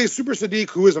 Let's say Super Sadiq,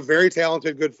 who is a very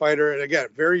talented, good fighter, and again,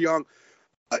 very young,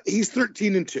 he's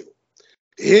 13-2.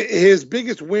 His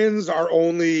biggest wins are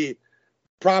only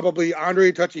probably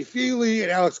Andre Touchy-Feely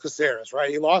and Alex Caceres,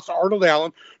 right? He lost to Arnold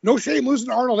Allen. No shame losing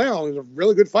to Arnold Allen. He's a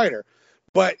really good fighter.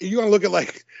 But you're going to look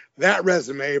at that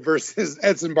resume versus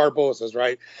Edson Barbosa's,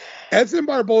 right? Edson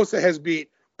Barbosa has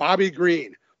beat Bobby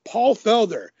Green, Paul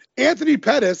Felder, Anthony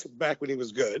Pettis, back when he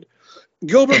was good,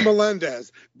 Gilbert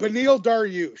Melendez, Beneil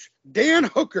Dariush, Dan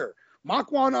Hooker,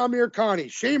 Makwan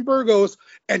Amirkhani, Shane Burgos,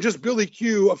 and just Billy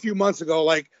Q a few months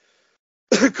ago.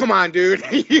 Come on, dude.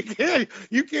 You can't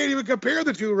even compare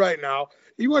the two right now.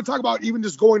 You want to talk about even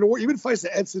just going to war, even fights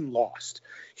that Edson lost.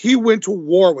 He went to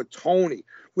war with Tony,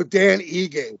 with Dan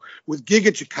Ige, with Giga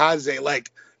Chikadze.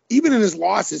 Even in his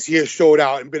losses, he has showed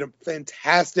out and been a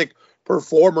fantastic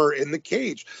performer in the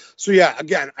cage. So yeah,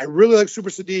 again, I really like Super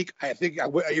Sadiq. I think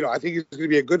he's going to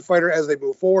be a good fighter as they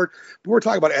move forward. But we're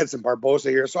talking about Edson Barbosa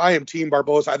here, so I am Team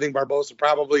Barbosa. I think Barbosa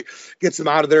probably gets him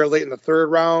out of there late in the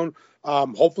third round.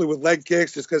 Hopefully with leg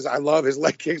kicks, just because I love his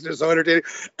leg kicks. They're so entertaining.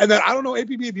 And then I don't know,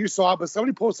 APB, if you saw it, but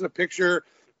somebody posted a picture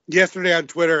yesterday on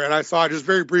Twitter, and I saw it just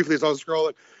very briefly as I was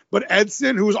scrolling. But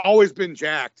Edson, who's always been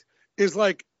jacked, is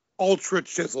ultra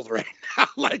chiseled right now.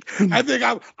 I think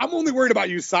I'm only worried about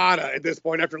USADA at this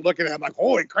point after looking at him.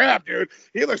 Holy crap, dude,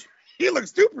 he looks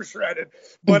super shredded.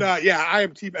 But yeah, I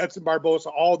am Team Edson Barbosa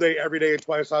all day, every day, and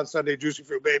twice on Sunday. Juicy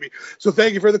fruit, baby. So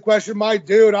thank you for the question, my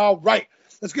dude. All right,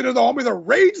 let's get into the homie, the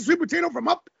Rage Sweet Potato from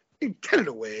up in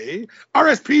Canada way.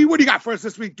 RSP, what do you got for us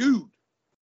this week, dude?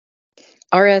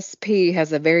 RSP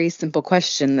has a very simple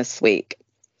question this week.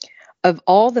 Of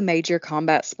all the major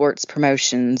combat sports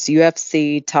promotions,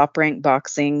 UFC, Top Rank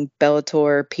Boxing,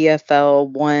 Bellator, PFL,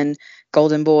 ONE,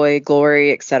 Golden Boy,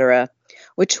 Glory, etc.,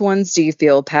 which ones do you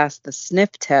feel pass the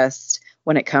sniff test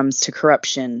when it comes to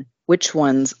corruption? Which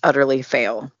ones utterly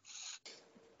fail?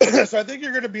 So I think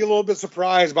you're going to be a little bit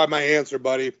surprised by my answer,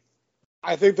 buddy.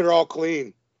 I think they're all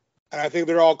clean. And I think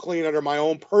they're all clean under my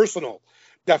own personal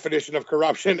definition of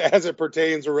corruption as it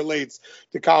pertains or relates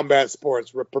to combat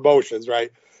sports promotions, right?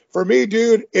 For me,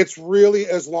 dude, it's really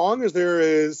as long as there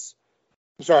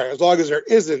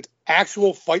isn't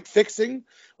actual fight fixing,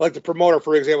 like the promoter,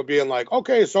 for example, being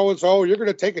okay, so-and-so, you're going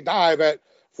to take a dive at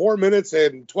 4 minutes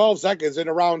and 12 seconds in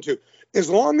a round 2. As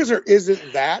long as there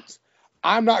isn't that,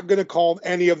 I'm not going to call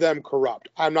any of them corrupt.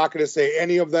 I'm not going to say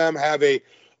any of them have the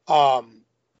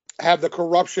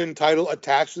corruption title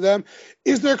attached to them.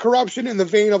 Is there corruption in the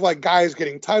vein of guys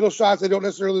getting title shots they don't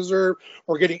necessarily deserve,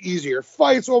 or getting easier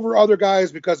fights over other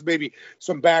guys because maybe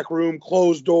some backroom,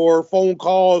 closed door, phone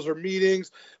calls or meetings?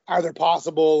 Are there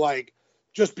possible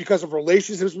just because of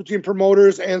relationships between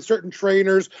promoters and certain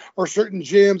trainers or certain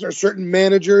gyms or certain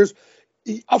managers?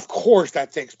 Of course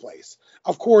that takes place.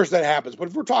 Of course that happens. But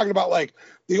if we're talking about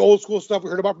the old school stuff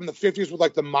we heard about from the 50s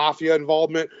with the mafia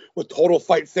involvement with total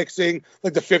fight fixing,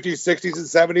 the 50s, 60s,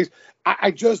 and 70s,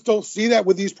 I just don't see that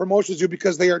with these promotions, dude,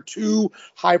 because they are too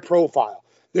high profile.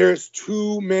 There's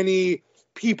too many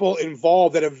people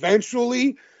involved that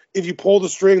eventually, if you pull the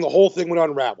string, the whole thing would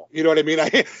unravel. You know what I mean?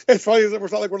 It's funny as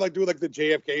it's not we're doing the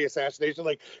JFK assassination,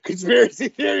 conspiracy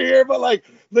theory here, but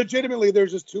legitimately,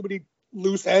 there's just too many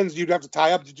loose ends you'd have to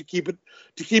tie up to keep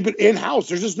it in house.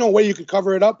 There's just no way you could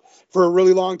cover it up for a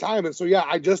really long time. And so yeah,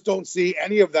 I just don't see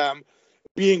any of them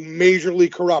being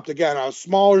majorly corrupt. Again, on a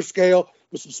smaller scale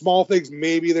with some small things,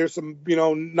 maybe there's some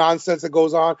nonsense that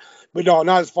goes on, but no,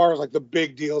 not as far as the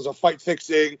big deals of fight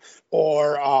fixing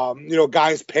or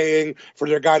guys paying for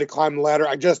their guy to climb the ladder.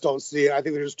 I just don't see it. I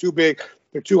think they're just too big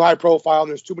They're too high profile, and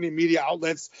there's too many media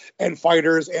outlets and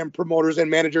fighters and promoters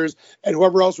and managers and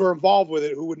whoever else were involved with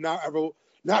it who would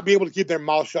not be able to keep their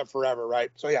mouth shut forever,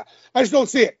 right? So, yeah, I just don't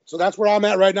see it. So that's where I'm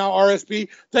at right now, RSP.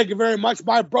 Thank you very much,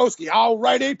 my broski. All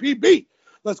right, APB.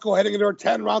 Let's go ahead and get our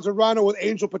 10 rounds of Rhino with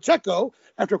Angel Pacheco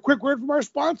after a quick word from our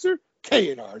sponsor,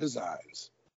 K&R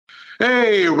Designs.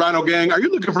 Hey, RhinoGang, are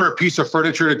you looking for a piece of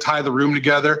furniture to tie the room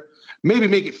together? Maybe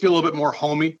make it feel a little bit more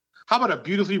homey? How about a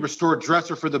beautifully restored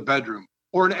dresser for the bedroom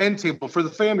or an end table for the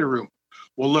family room?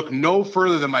 Well, look no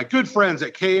further than my good friends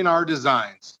at K&R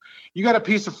Designs. You got a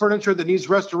piece of furniture that needs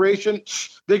restoration?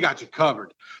 They got you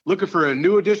covered. Looking for a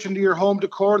new addition to your home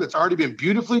decor that's already been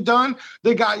beautifully done?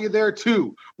 They got you there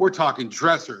too. We're talking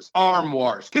dressers,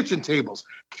 armoires, kitchen tables,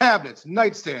 cabinets,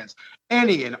 nightstands,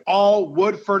 any and all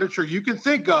wood furniture you can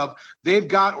think of, they've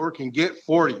got or can get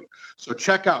for you. So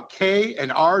check out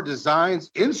K&R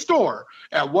Designs in store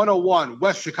at 101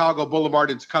 West Chicago Boulevard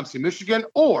in Tecumseh, Michigan,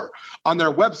 or on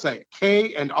their website,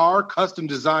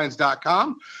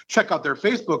 KandRCustomDesigns.com. Check out their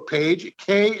Facebook page,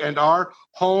 K&R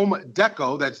Home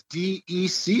Deco, that's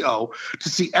DECO, to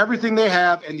see everything they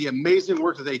have and the amazing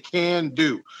work that they can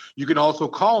do. You can also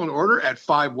call and order at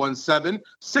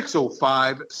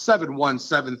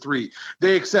 517-605-7173.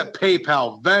 They accept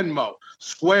PayPal, Venmo,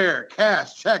 Square,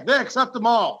 Cash, check. They accept them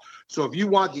all. So if you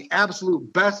want the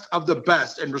absolute best of the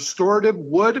best and restorative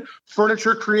wood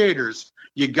furniture creators,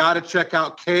 you got to check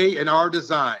out K&R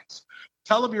Designs.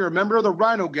 Tell them you're a member of the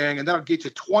Rhino Gang, and that'll get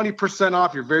you 20%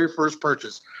 off your very first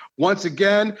purchase. Once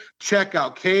again, check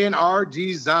out K&R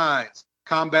Designs.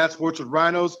 Combat Sports with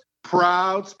Rhinos,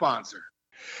 proud sponsor.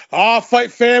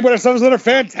 Fight fan with ourselves another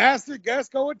fantastic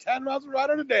guest going 10 rounds of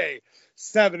Rhino today.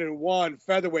 7-1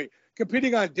 featherweight.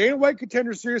 Competing on Dana White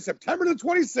Contender Series September the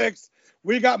 26th.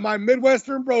 We got my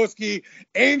Midwestern broski,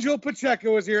 Angel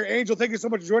Pacheco is here. Angel, thank you so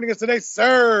much for joining us today,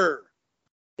 sir.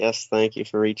 Yes, thank you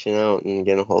for reaching out and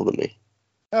getting a hold of me.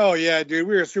 Oh, yeah, dude.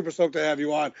 We are super stoked to have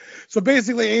you on. So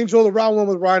basically, Angel, the round one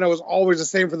with Rhino is always the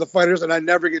same for the fighters, and I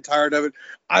never get tired of it.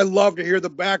 I love to hear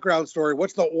the background story.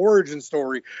 What's the origin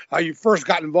story? How you first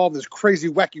got involved in this crazy,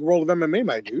 wacky world of MMA,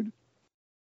 my dude?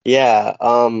 Yeah,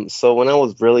 so when I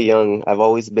was really young, I've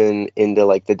always been into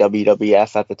like the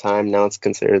WWF at the time. Now it's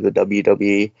considered the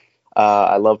WWE.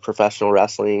 I love professional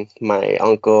wrestling. My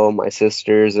uncle, my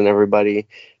sisters, and everybody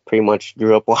pretty much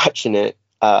grew up watching it.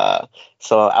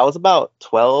 So I was about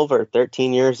 12 or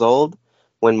 13 years old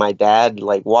when my dad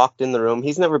like walked in the room.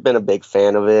 He's never been a big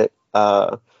fan of it,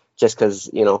 just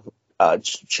because,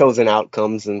 chosen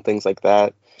outcomes and things like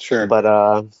that. Sure.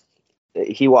 But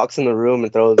he walks in the room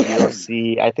and throws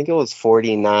UFC, I think it was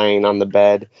 49 on the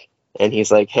bed. And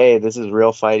he's like, hey, this is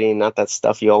real fighting, not that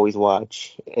stuff you always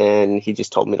watch. And he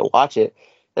just told me to watch it.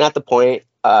 And at that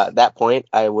point,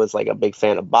 I was like a big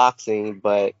fan of boxing,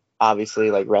 but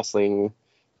obviously like wrestling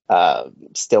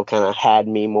still kind of had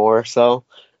me more so.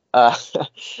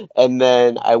 And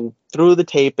then I threw the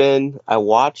tape in. I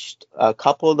watched a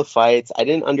couple of the fights. I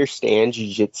didn't understand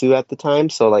jiu-jitsu at the time,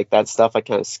 so like that stuff I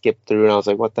kind of skipped through, and I was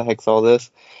like, what the heck's all this?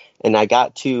 And I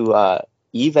got to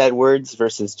Eve Edwards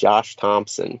versus Josh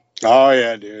Thompson. Oh,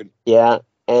 yeah, dude. Yeah,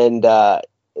 and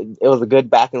it was a good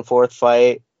back and forth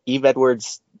fight. Eve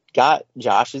Edwards got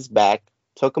Josh's back,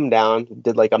 took him down,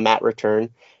 did like a mat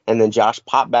return, and then Josh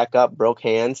popped back up, broke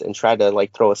hands, and tried to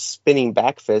like throw a spinning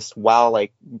back fist while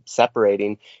like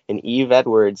separating. And Eve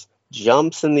Edwards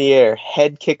jumps in the air,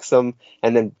 head kicks him,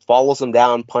 and then follows him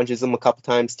down, punches him a couple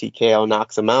times, TKO,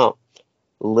 knocks him out.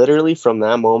 Literally from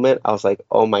that moment, I was like,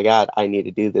 oh my God, I need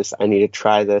to do this. I need to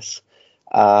try this.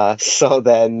 So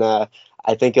then I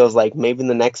think it was like maybe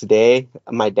the next day,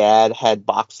 my dad had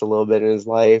boxed a little bit in his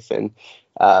life, and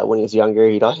when he was younger,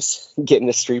 he'd always get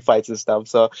into street fights and stuff.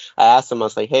 So I asked him, I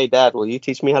was like, hey, Dad, will you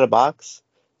teach me how to box?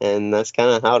 And that's kind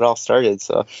of how it all started.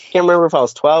 So I can't remember if I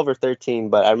was 12 or 13,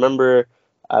 but I remember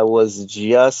I was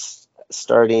just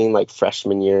starting like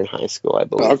freshman year in high school, I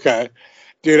believe. Okay.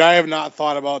 Dude, I have not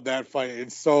thought about that fight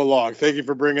in so long. Thank you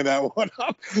for bringing that one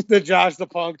up. The Josh the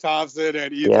Punk Thompson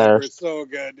and Eve Edwards. So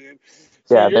good, dude.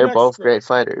 So yeah, they're both great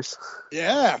fighters.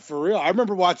 Yeah, for real. I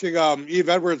remember watching Eve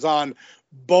Edwards on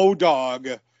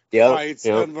Bodog fights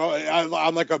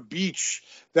on like a beach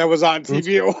that was on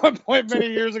TV at one point many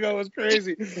years ago. It was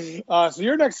crazy. So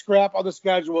your next scrap on the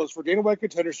schedule is for Dana White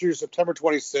Contender Series September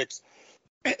 26th.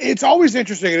 It's always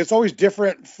interesting, and it's always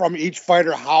different from each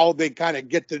fighter how they kind of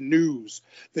get the news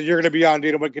that you're going to be on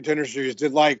Dana White Contender Series.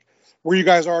 Were you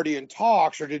guys already in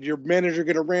talks, or did your manager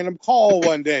get a random call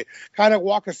one day? Kind of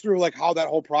walk us through like how that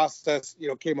whole process,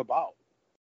 came about.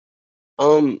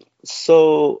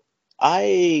 So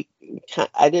I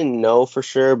didn't know for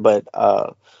sure, but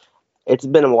it's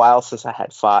been a while since I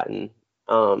had fought in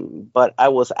But I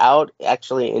was out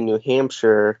actually in New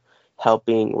Hampshire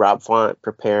helping Rob Font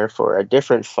prepare for a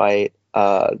different fight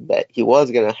that he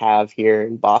was going to have here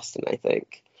in Boston, I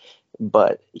think.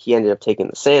 But he ended up taking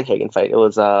the Sandhagen fight. It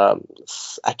was,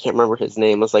 I can't remember his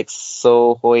name. It was like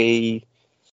So Hoi,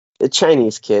 a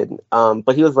Chinese kid.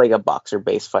 But he was like a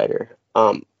boxer-based fighter.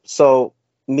 So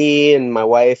me and my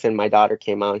wife and my daughter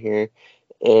came out here,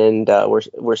 and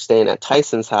we're staying at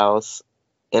Tyson's house.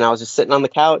 And I was just sitting on the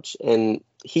couch, and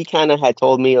he kind of had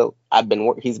told me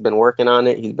he's been working on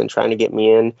it. He's been trying to get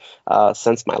me in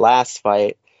since my last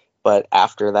fight. But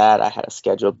after that, I had a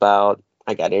scheduled bout.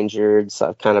 I got injured, so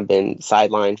I've kind of been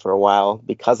sidelined for a while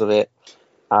because of it,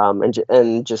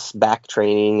 and just back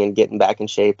training and getting back in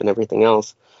shape and everything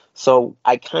else. So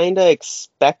I kind of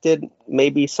expected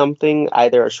maybe something,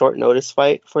 either a short notice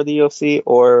fight for the UFC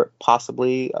or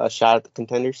possibly a shot at the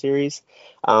Contender Series.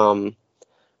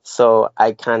 So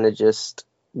I kind of just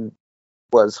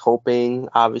was hoping,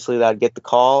 obviously, that I'd get the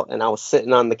call. And I was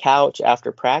sitting on the couch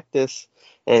after practice,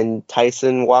 and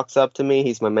Tyson walks up to me.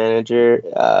 He's my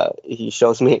manager. He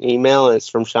shows me an email, and it's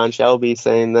from Sean Shelby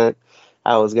saying that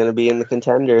I was going to be in the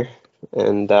Contender.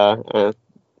 And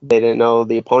they didn't know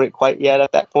the opponent quite yet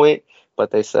at that point,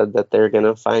 but they said that they're going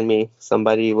to find me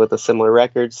somebody with a similar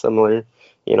record, similar,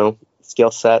 skill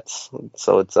sets.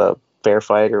 So it's a fair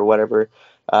fight or whatever.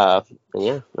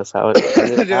 Yeah, that's how it ended up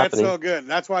Dude, that's happening. so good.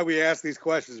 That's why we ask these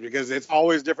questions, because it's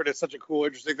always different. It's such a cool,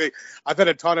 interesting thing. I've had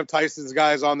a ton of Tyson's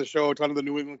guys on the show, a ton of the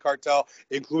New England Cartel,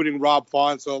 including Rob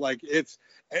Font. So like it's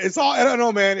all, I don't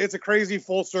know, man. It's a crazy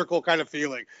full circle kind of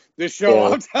feeling. This show, Yeah.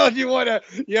 I'm telling you what,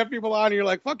 you have people on and you're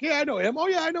like, fuck yeah, I know him. Oh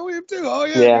yeah, I know him too. Oh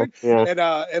Yeah, dude.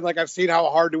 yeah. And like I've seen how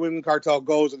hard New England Cartel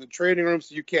goes in the training room,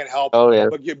 so you can't help Oh, yeah.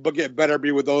 but get better,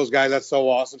 be with those guys. That's so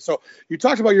awesome. So you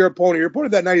talked about your opponent. Your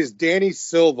opponent that night is Danny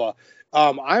Silva.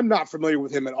 I'm not familiar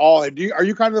with him at all. Are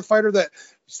you kind of the fighter that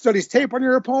studies tape on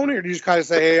your opponent, or do you just kind of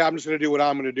say, hey, I'm just going to do what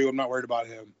I'm going to do. I'm not worried about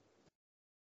him?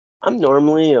 I'm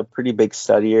normally a pretty big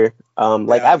studier.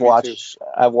 I've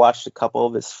watched a couple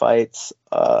of his fights,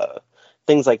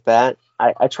 things like that.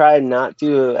 I try not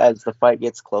to as the fight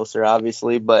gets closer,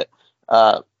 obviously, but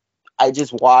I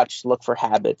just look for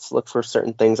habits, look for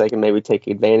certain things I can maybe take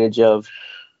advantage of.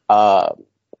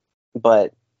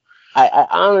 But I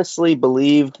honestly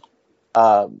believe,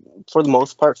 for the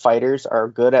most part, fighters are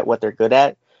good at what they're good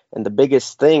at. And the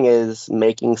biggest thing is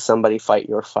making somebody fight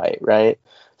your fight, right?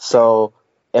 So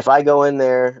if I go in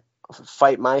there,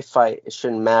 fight my fight, it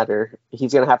shouldn't matter.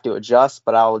 He's going to have to adjust,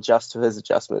 but I'll adjust to his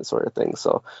adjustment, sort of thing.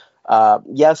 So,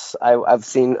 yes, I've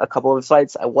seen a couple of his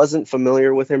fights. I wasn't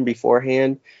familiar with him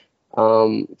beforehand.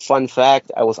 Fun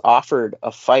fact, I was offered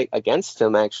a fight against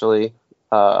him, actually,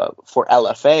 for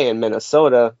LFA in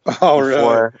Minnesota. Oh,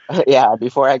 really?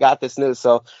 Before I got this news.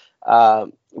 So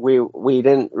we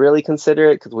didn't really consider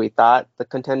it because we thought the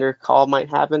Contender call might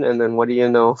happen, and then what do you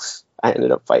know? I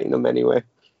ended up fighting him anyway.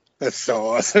 That's so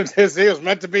awesome. It was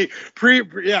meant to be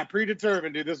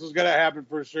predetermined, dude. This was going to happen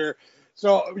for sure.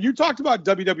 So you talked about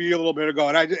WWE a little bit ago,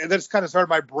 and that's kind of started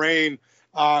my brain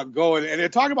going. And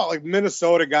it talked about like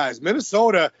Minnesota guys.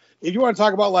 Minnesota, if you want to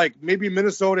talk about like maybe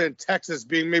Minnesota and Texas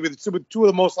being maybe two of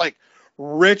the most like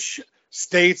rich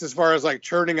states as far as like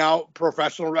churning out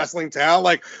professional wrestling talent.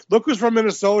 Like, look who's from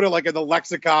Minnesota, like in the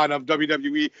lexicon of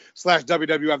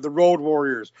WWE/WWF, the Road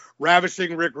Warriors,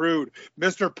 Ravishing Rick Rude,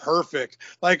 Mr. Perfect,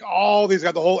 like all these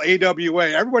got the whole AWA.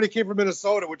 Everybody came from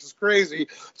Minnesota, which is crazy.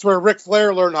 It's where Ric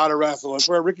Flair learned how to wrestle. It's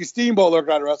where Ricky Steamboat learned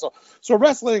how to wrestle. So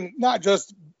wrestling, not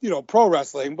just pro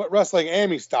wrestling, but wrestling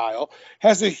Ami style,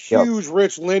 has a huge,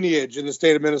 rich lineage in the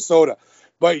state of Minnesota.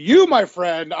 But you, my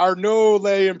friend, are no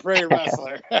lay and pray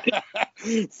wrestler.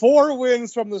 4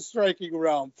 wins from the striking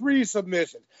realm, 3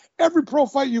 submissions. Every pro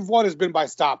fight you've won has been by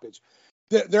stoppage.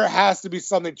 There has to be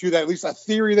something to that, at least a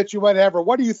theory that you might have. Or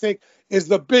what do you think is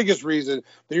the biggest reason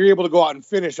that you're able to go out and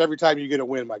finish every time you get a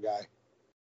win, my guy?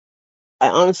 I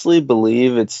honestly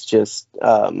believe it's just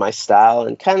my style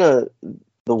and kind of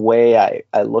the way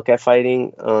I look at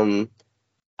fighting.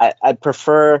 I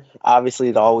prefer,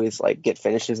 obviously, to always like get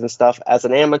finishes and stuff. As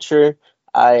an amateur,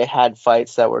 I had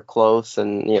fights that were close,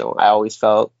 and I always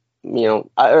felt,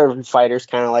 fighters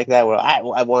kind of like that, where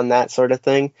I won that sort of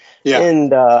thing. Yeah.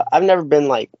 And I've never been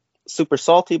like super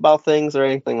salty about things or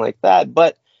anything like that.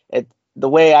 But the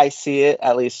way I see it,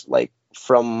 at least like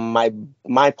from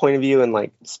my point of view, and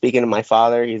like speaking to my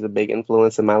father, he's a big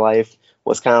influence in my life,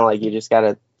 was kind of like you just got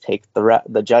to take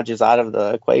the judges out of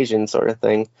the equation, sort of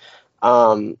thing.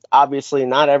 Obviously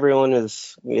not everyone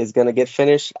is going to get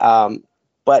finished.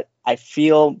 But I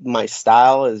feel my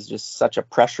style is just such a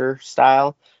pressure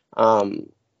style.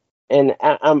 And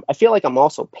I feel like I'm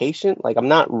also patient. Like I'm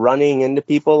not running into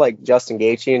people like Justin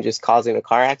Gaethje and just causing a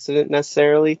car accident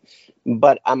necessarily,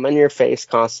 but I'm in your face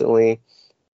constantly,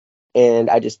 and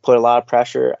I just put a lot of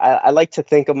pressure. I like to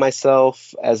think of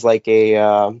myself as like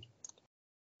a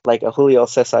Julio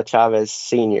Cesar Chavez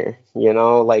Sr.,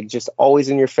 like just always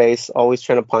in your face, always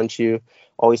trying to punch you,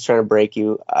 always trying to break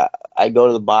you. I go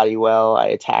to the body well, I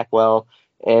attack well.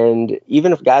 And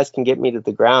even if guys can get me to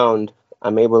the ground,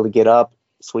 I'm able to get up,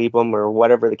 sweep them, or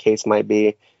whatever the case might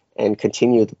be, and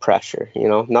continue the pressure.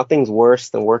 Nothing's worse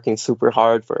than working super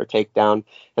hard for a takedown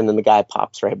and then the guy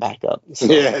pops right back up. So,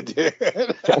 yeah, dude.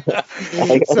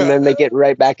 and then they get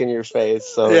right back in your face.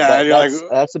 So yeah,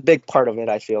 that's a big part of it,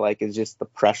 I feel like, is just the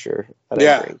pressure that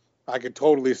I bring. I could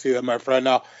totally see that, my friend.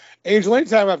 Now, Angel,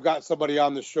 anytime I've got somebody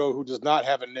on the show who does not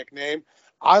have a nickname,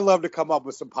 I love to come up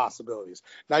with some possibilities.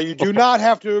 Now, you do not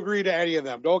have to agree to any of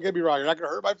them. Don't get me wrong. You're not going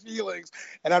to hurt my feelings,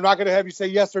 and I'm not going to have you say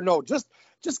yes or no. Just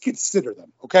consider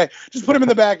them, okay? Just put them in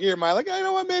the back of your mind. Like, you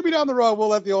know what? Maybe down the road we'll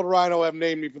let the old Rhino have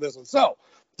named me for this one. So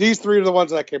these three are the ones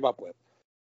that I came up with.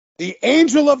 The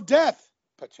Angel of Death,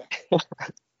 Pacheco.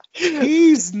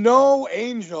 He's no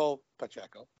angel,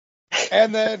 Pacheco.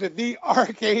 And then the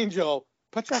Archangel,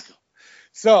 Pacheco.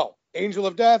 So, Angel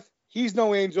of Death, he's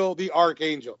no angel, the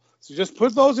Archangel. So just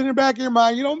put those in the back of your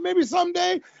mind. Maybe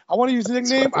someday I want to use a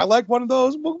nickname. I like one of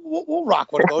those. We'll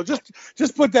rock one of those.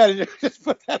 Just put that in. Just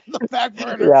put that in the back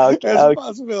burner as a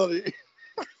possibility.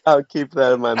 I'll keep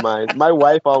that in my mind. My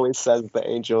wife always says the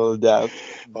Angel of Death.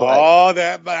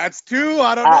 That's two.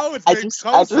 I don't know. It's been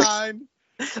co-signed.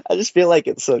 I just feel like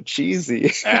it's so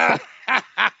cheesy.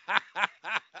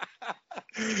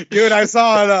 Dude, I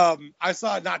saw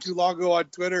it not too long ago on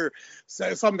Twitter.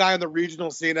 Some guy in the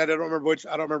regional scene. I don't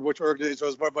remember which organization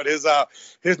it was, but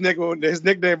his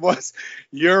nickname was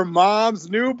 "Your Mom's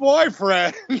New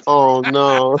Boyfriend." Oh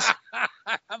no!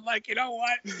 I'm like, you know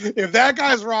what? If that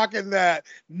guy's rocking that,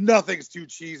 nothing's too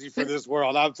cheesy for this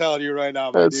world. I'm telling you right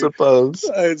now, dude. Suppose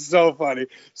it's so funny.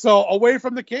 So away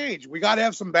from the cage, we got to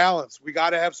have some balance. We got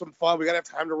to have some fun. We got to have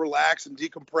time to relax and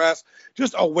decompress.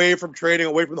 Just away from training,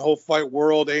 away from the whole fight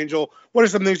world. Angel, what are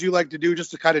some things you like to do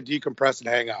just to kind of decompress and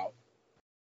hang out?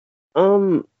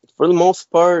 For the most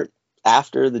part,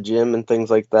 after the gym and things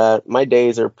like that, my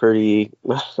days are pretty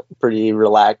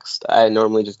relaxed. I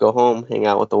normally just go home, hang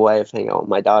out with the wife, hang out with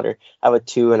my daughter. I have a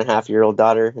 2.5-year-old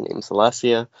daughter. Her name's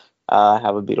Celestia. I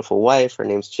have a beautiful wife. Her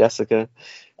name's Jessica.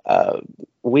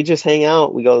 We just hang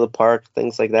out. We go to the park,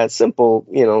 things like that. Simple,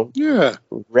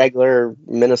 regular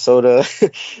Minnesota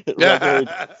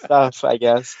regular stuff, I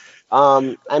guess.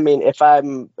 I mean, if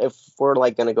we're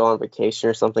like going to go on vacation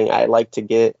or something, I like to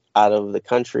get out of the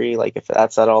country. Like if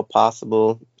that's at all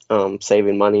possible,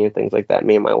 saving money and things like that.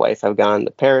 Me and my wife have gone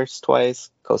to Paris twice,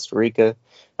 Costa Rica.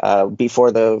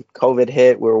 Before the COVID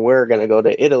hit, we were going to go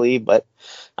to Italy, but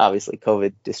obviously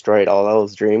COVID destroyed all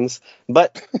those dreams.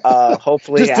 But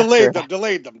hopefully just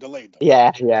delayed them.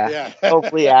 Yeah.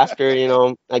 Hopefully after,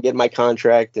 I get my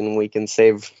contract and we can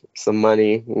save some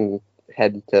money and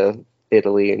head to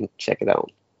Italy and check it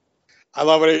out. I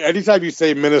love it. Anytime you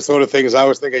say Minnesota things, I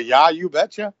always think of, yeah, you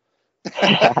betcha.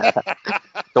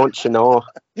 Don't you know?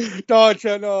 Don't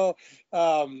you know?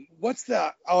 What's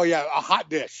that? Oh, yeah, a hot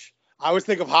dish. I always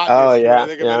think of hot dish when I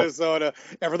think of Minnesota.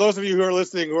 And for those of you who are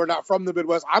listening who are not from the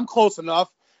Midwest, I'm close enough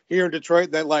here in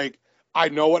Detroit that, like, I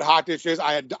know what hot dish is.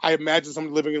 I imagine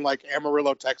someone living in like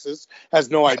Amarillo, Texas, has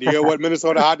no idea what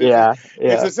Minnesota hot dish is. Yeah.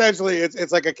 It's essentially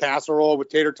it's like a casserole with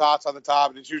tater tots on the top,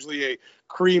 and it's usually a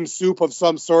cream soup of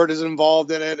some sort is involved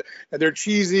in it. And they're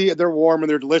cheesy, and they're warm, and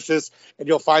they're delicious. And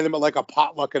you'll find them at like a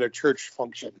potluck at a church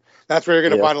function. That's where you're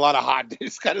going to find a lot of hot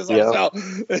dish kind of stuff.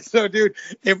 So, dude,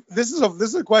 if this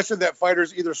is a question that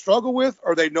fighters either struggle with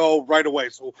or they know right away.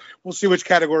 So we'll see which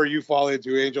category you fall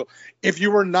into, Angel. If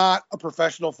you were not a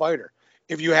professional fighter,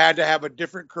 if you had to have a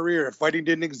different career, if fighting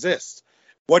didn't exist,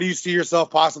 what do you see yourself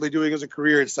possibly doing as a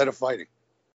career instead of fighting?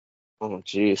 Oh,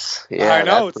 geez. Yeah, I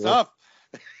know, it's tough.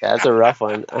 Yeah, that's a rough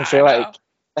one. I feel like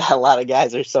a lot of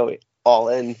guys are so all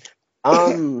in.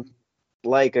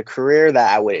 Like a career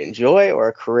that I would enjoy or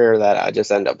a career that I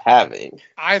just end up having?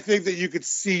 I think that you could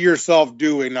see yourself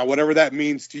doing, now whatever that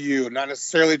means to you, not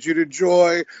necessarily that you'd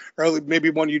enjoy or maybe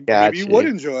one you would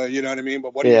enjoy, you know what I mean?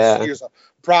 But what do you see yourself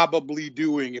probably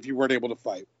doing if you weren't able to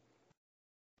fight?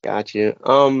 Got you.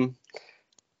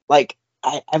 Like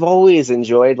I've always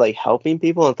enjoyed like helping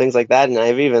people and things like that, and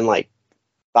I've even like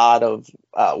thought of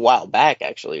a while back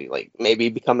actually like maybe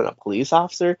becoming a police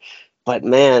officer. But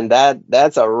man,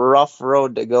 that's a rough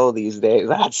road to go these days.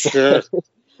 That's sure.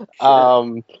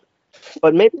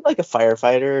 But maybe like a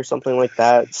firefighter or something like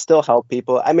that. Still help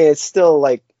people. I mean, it's still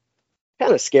like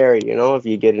kind of scary, you know, if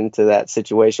you get into that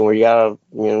situation where you gotta,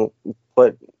 you know,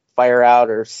 put fire out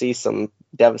or see some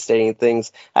devastating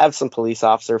things. I have some police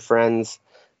officer friends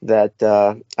that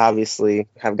obviously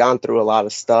have gone through a lot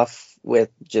of stuff with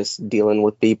just dealing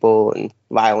with people and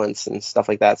violence and stuff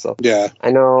like that. So Yeah,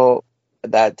 I know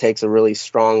that takes a really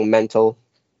strong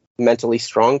mentally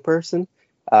strong person.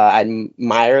 I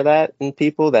admire that in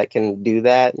people that can do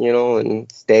that, you know,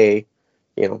 and stay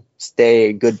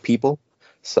good people.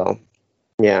 So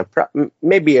yeah,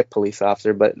 maybe a police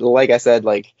officer, but like I said,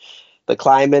 like the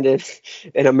climate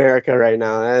in America right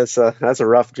now, that's a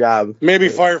rough job. maybe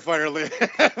firefighter.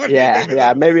 Maybe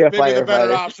a maybe the better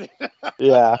firefighter. option.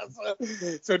 Yeah.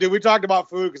 So, dude, we talked about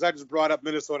food because I just brought up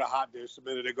Minnesota hot dish a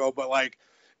minute ago, but like,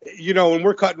 you know, when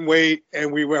we're cutting weight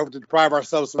and we have to deprive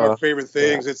ourselves of our favorite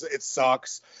things, it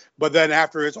sucks. But then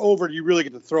after it's over, you really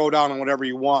get to throw down on whatever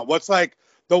you want. What's like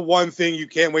the one thing you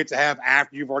can't wait to have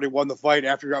after you've already won the fight,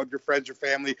 after you're out with your friends, your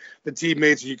family, the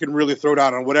teammates, you can really throw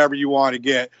down on whatever you want to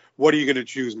get? What are you going to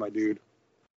choose, my dude?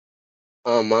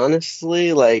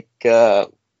 Honestly, like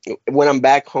when I'm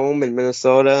back home in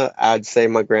Minnesota, I'd say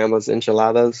my grandma's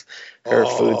enchiladas. Her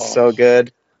food's so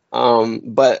good.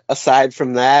 But aside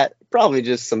from that, probably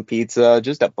just some pizza,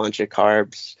 just a bunch of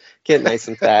carbs, get nice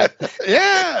and fat.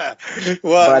 Yeah.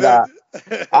 Well,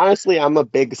 but honestly, I'm a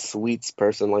big sweets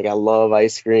person. Like I love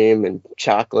ice cream and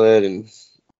chocolate, and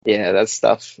yeah, that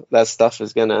stuff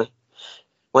is gonna.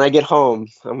 When I get home,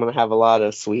 I'm gonna have a lot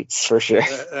of sweets for sure.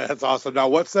 That's awesome. Now,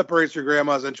 what separates your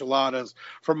grandma's enchiladas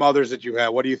from others that you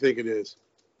have? What do you think it is?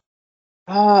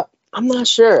 I'm not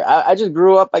sure. I just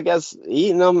grew up, I guess,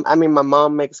 eating them. I mean, my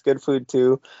mom makes good food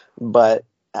too, but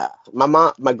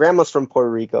my grandma's from Puerto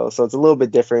Rico, so it's a little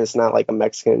bit different. It's not like a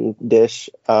Mexican dish.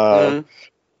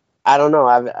 I don't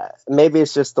know. Maybe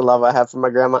it's just the love I have for my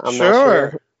grandma. I'm not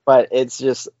sure, but it's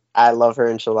just I love her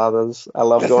enchiladas. I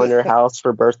love going to her house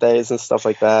for birthdays and stuff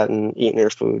like that and eating her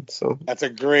food. So that's a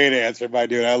great answer, my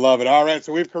dude. I love it. All right,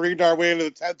 so we've careened our way into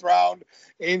the 10th round,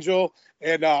 Angel.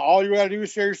 And all you got to do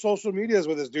is share your social medias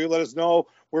with us, dude. Let us know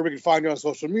where we can find you on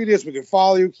social medias. We can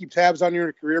follow you, keep tabs on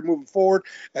your career moving forward,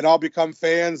 and all become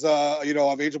fans, of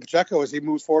Angel Pacheco as he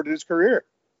moves forward in his career.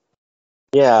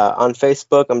 Yeah, on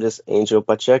Facebook, I'm just Angel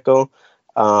Pacheco.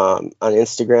 On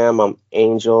Instagram, I'm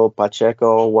Angel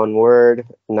Pacheco, one word,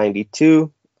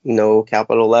 92, no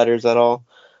capital letters at all.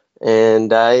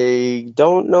 And I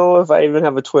don't know if I even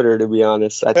have a Twitter, to be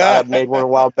honest. I thought I made one a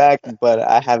while back, but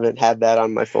I haven't had that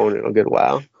on my phone in a good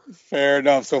while. Fair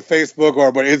enough. So Facebook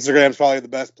but Instagram's probably the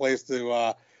best place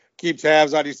to keep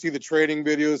tabs on. You see the training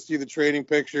videos, see the training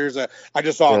pictures. I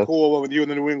just saw a cool one with you in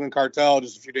the New England Cartel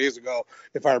just a few days ago,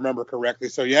 if I remember correctly.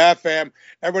 So, yeah, fam,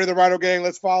 everybody in the Rhino Gang,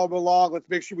 let's follow him along. Let's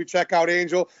make sure we check out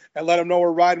Angel and let him know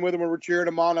we're riding with him and we're cheering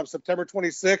him on September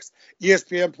 26th,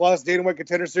 ESPN Plus, Dana White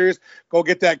Contender Series. Go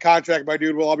get that contract, my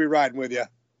dude. We'll all be riding with you.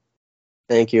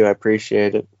 Thank you. I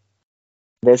appreciate it.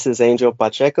 This is Angel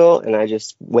Pacheco, and I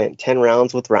just went 10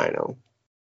 rounds with Rhino.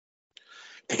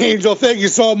 Angel, thank you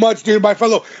so much, dude. My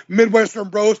fellow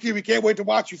Midwestern broski. We can't wait to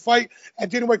watch you fight at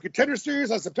Dana White Contender Series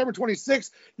on September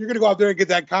 26th. You're going to go out there and get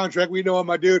that contract. We know it,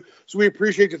 my dude. So we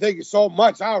appreciate you. Thank you so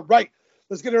much. All right.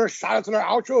 Let's get our shout-outs and our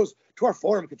outros to our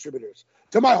forum contributors.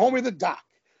 To my homie, the Doc.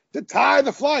 To Ty,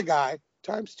 the Fly Guy,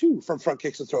 ×2 from Front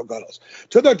Kicks and Throw Gunnels.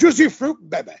 To the Juicy Fruit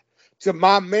Bebe. To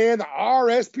my man, the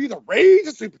RSP, the Rage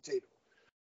of Sweet Potato.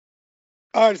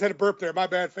 I just had a burp there. My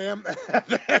bad, fam. To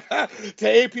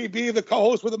APB, the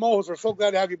co-host with the most. We're so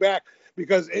glad to have you back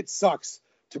because it sucks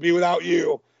to be without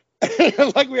you.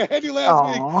 Like we had you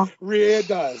last week. It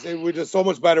does. We're just so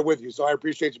much better with you. So I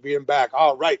appreciate you being back.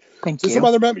 All right. Thank you. Some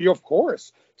other members, of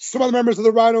course. Some other members of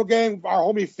the Rhino Gang, our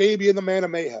homie Fabian, the Man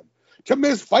of Mayhem. To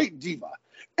Miss Fight Diva.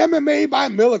 MMA by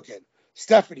Milliken.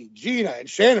 Stephanie, Gina, and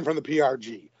Shannon from the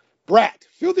PRG. Brat,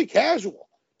 Filthy Casual.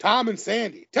 Tom and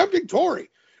Sandy. Tempting Tory.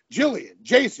 Jillian,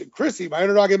 Jason, Chrissy, my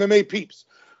Underdog MMA peeps,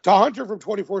 to Hunter from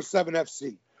 24/7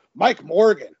 FC, Mike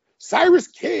Morgan, Cyrus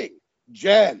King,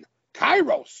 Jen,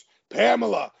 Kairos,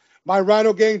 Pamela, my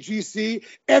Rhino Gang GC,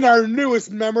 and our newest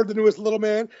member, the newest little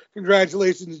man.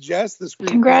 Congratulations, Jess. The screen.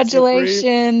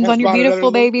 Congratulations on your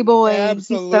beautiful baby boy.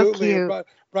 Absolutely. He's so cute.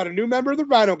 Brought a new member of the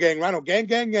Rhino Gang. Rhino Gang,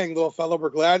 little fellow. We're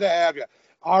glad to have you.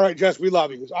 All right, Jess, we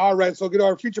love you. All right, so get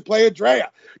our future player, Drea.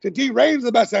 To D. Raines,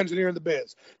 the best engineer in the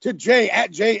biz. To Jay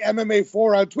at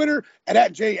JMMA4 on Twitter and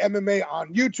at JMMA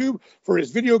on YouTube for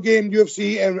his video game,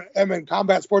 UFC, and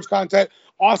combat sports content.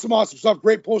 Awesome stuff.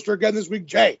 Great poster again this week,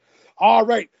 Jay. All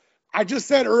right. I just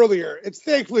said earlier,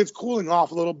 thankfully it's cooling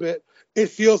off a little bit. It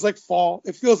feels like fall.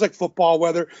 It feels like football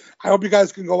weather. I hope you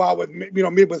guys can go out with,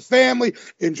 meet with family,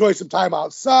 enjoy some time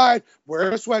outside, wear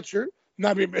a sweatshirt.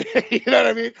 Not be, you know what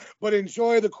I mean? But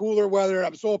enjoy the cooler weather.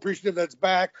 I'm so appreciative that it's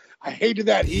back. I hated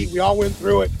that heat. We all went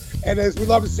through it. And as we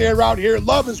love to say around here,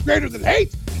 love is greater than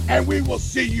hate. And we will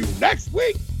see you next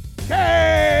week.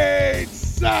 Cage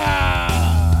Side!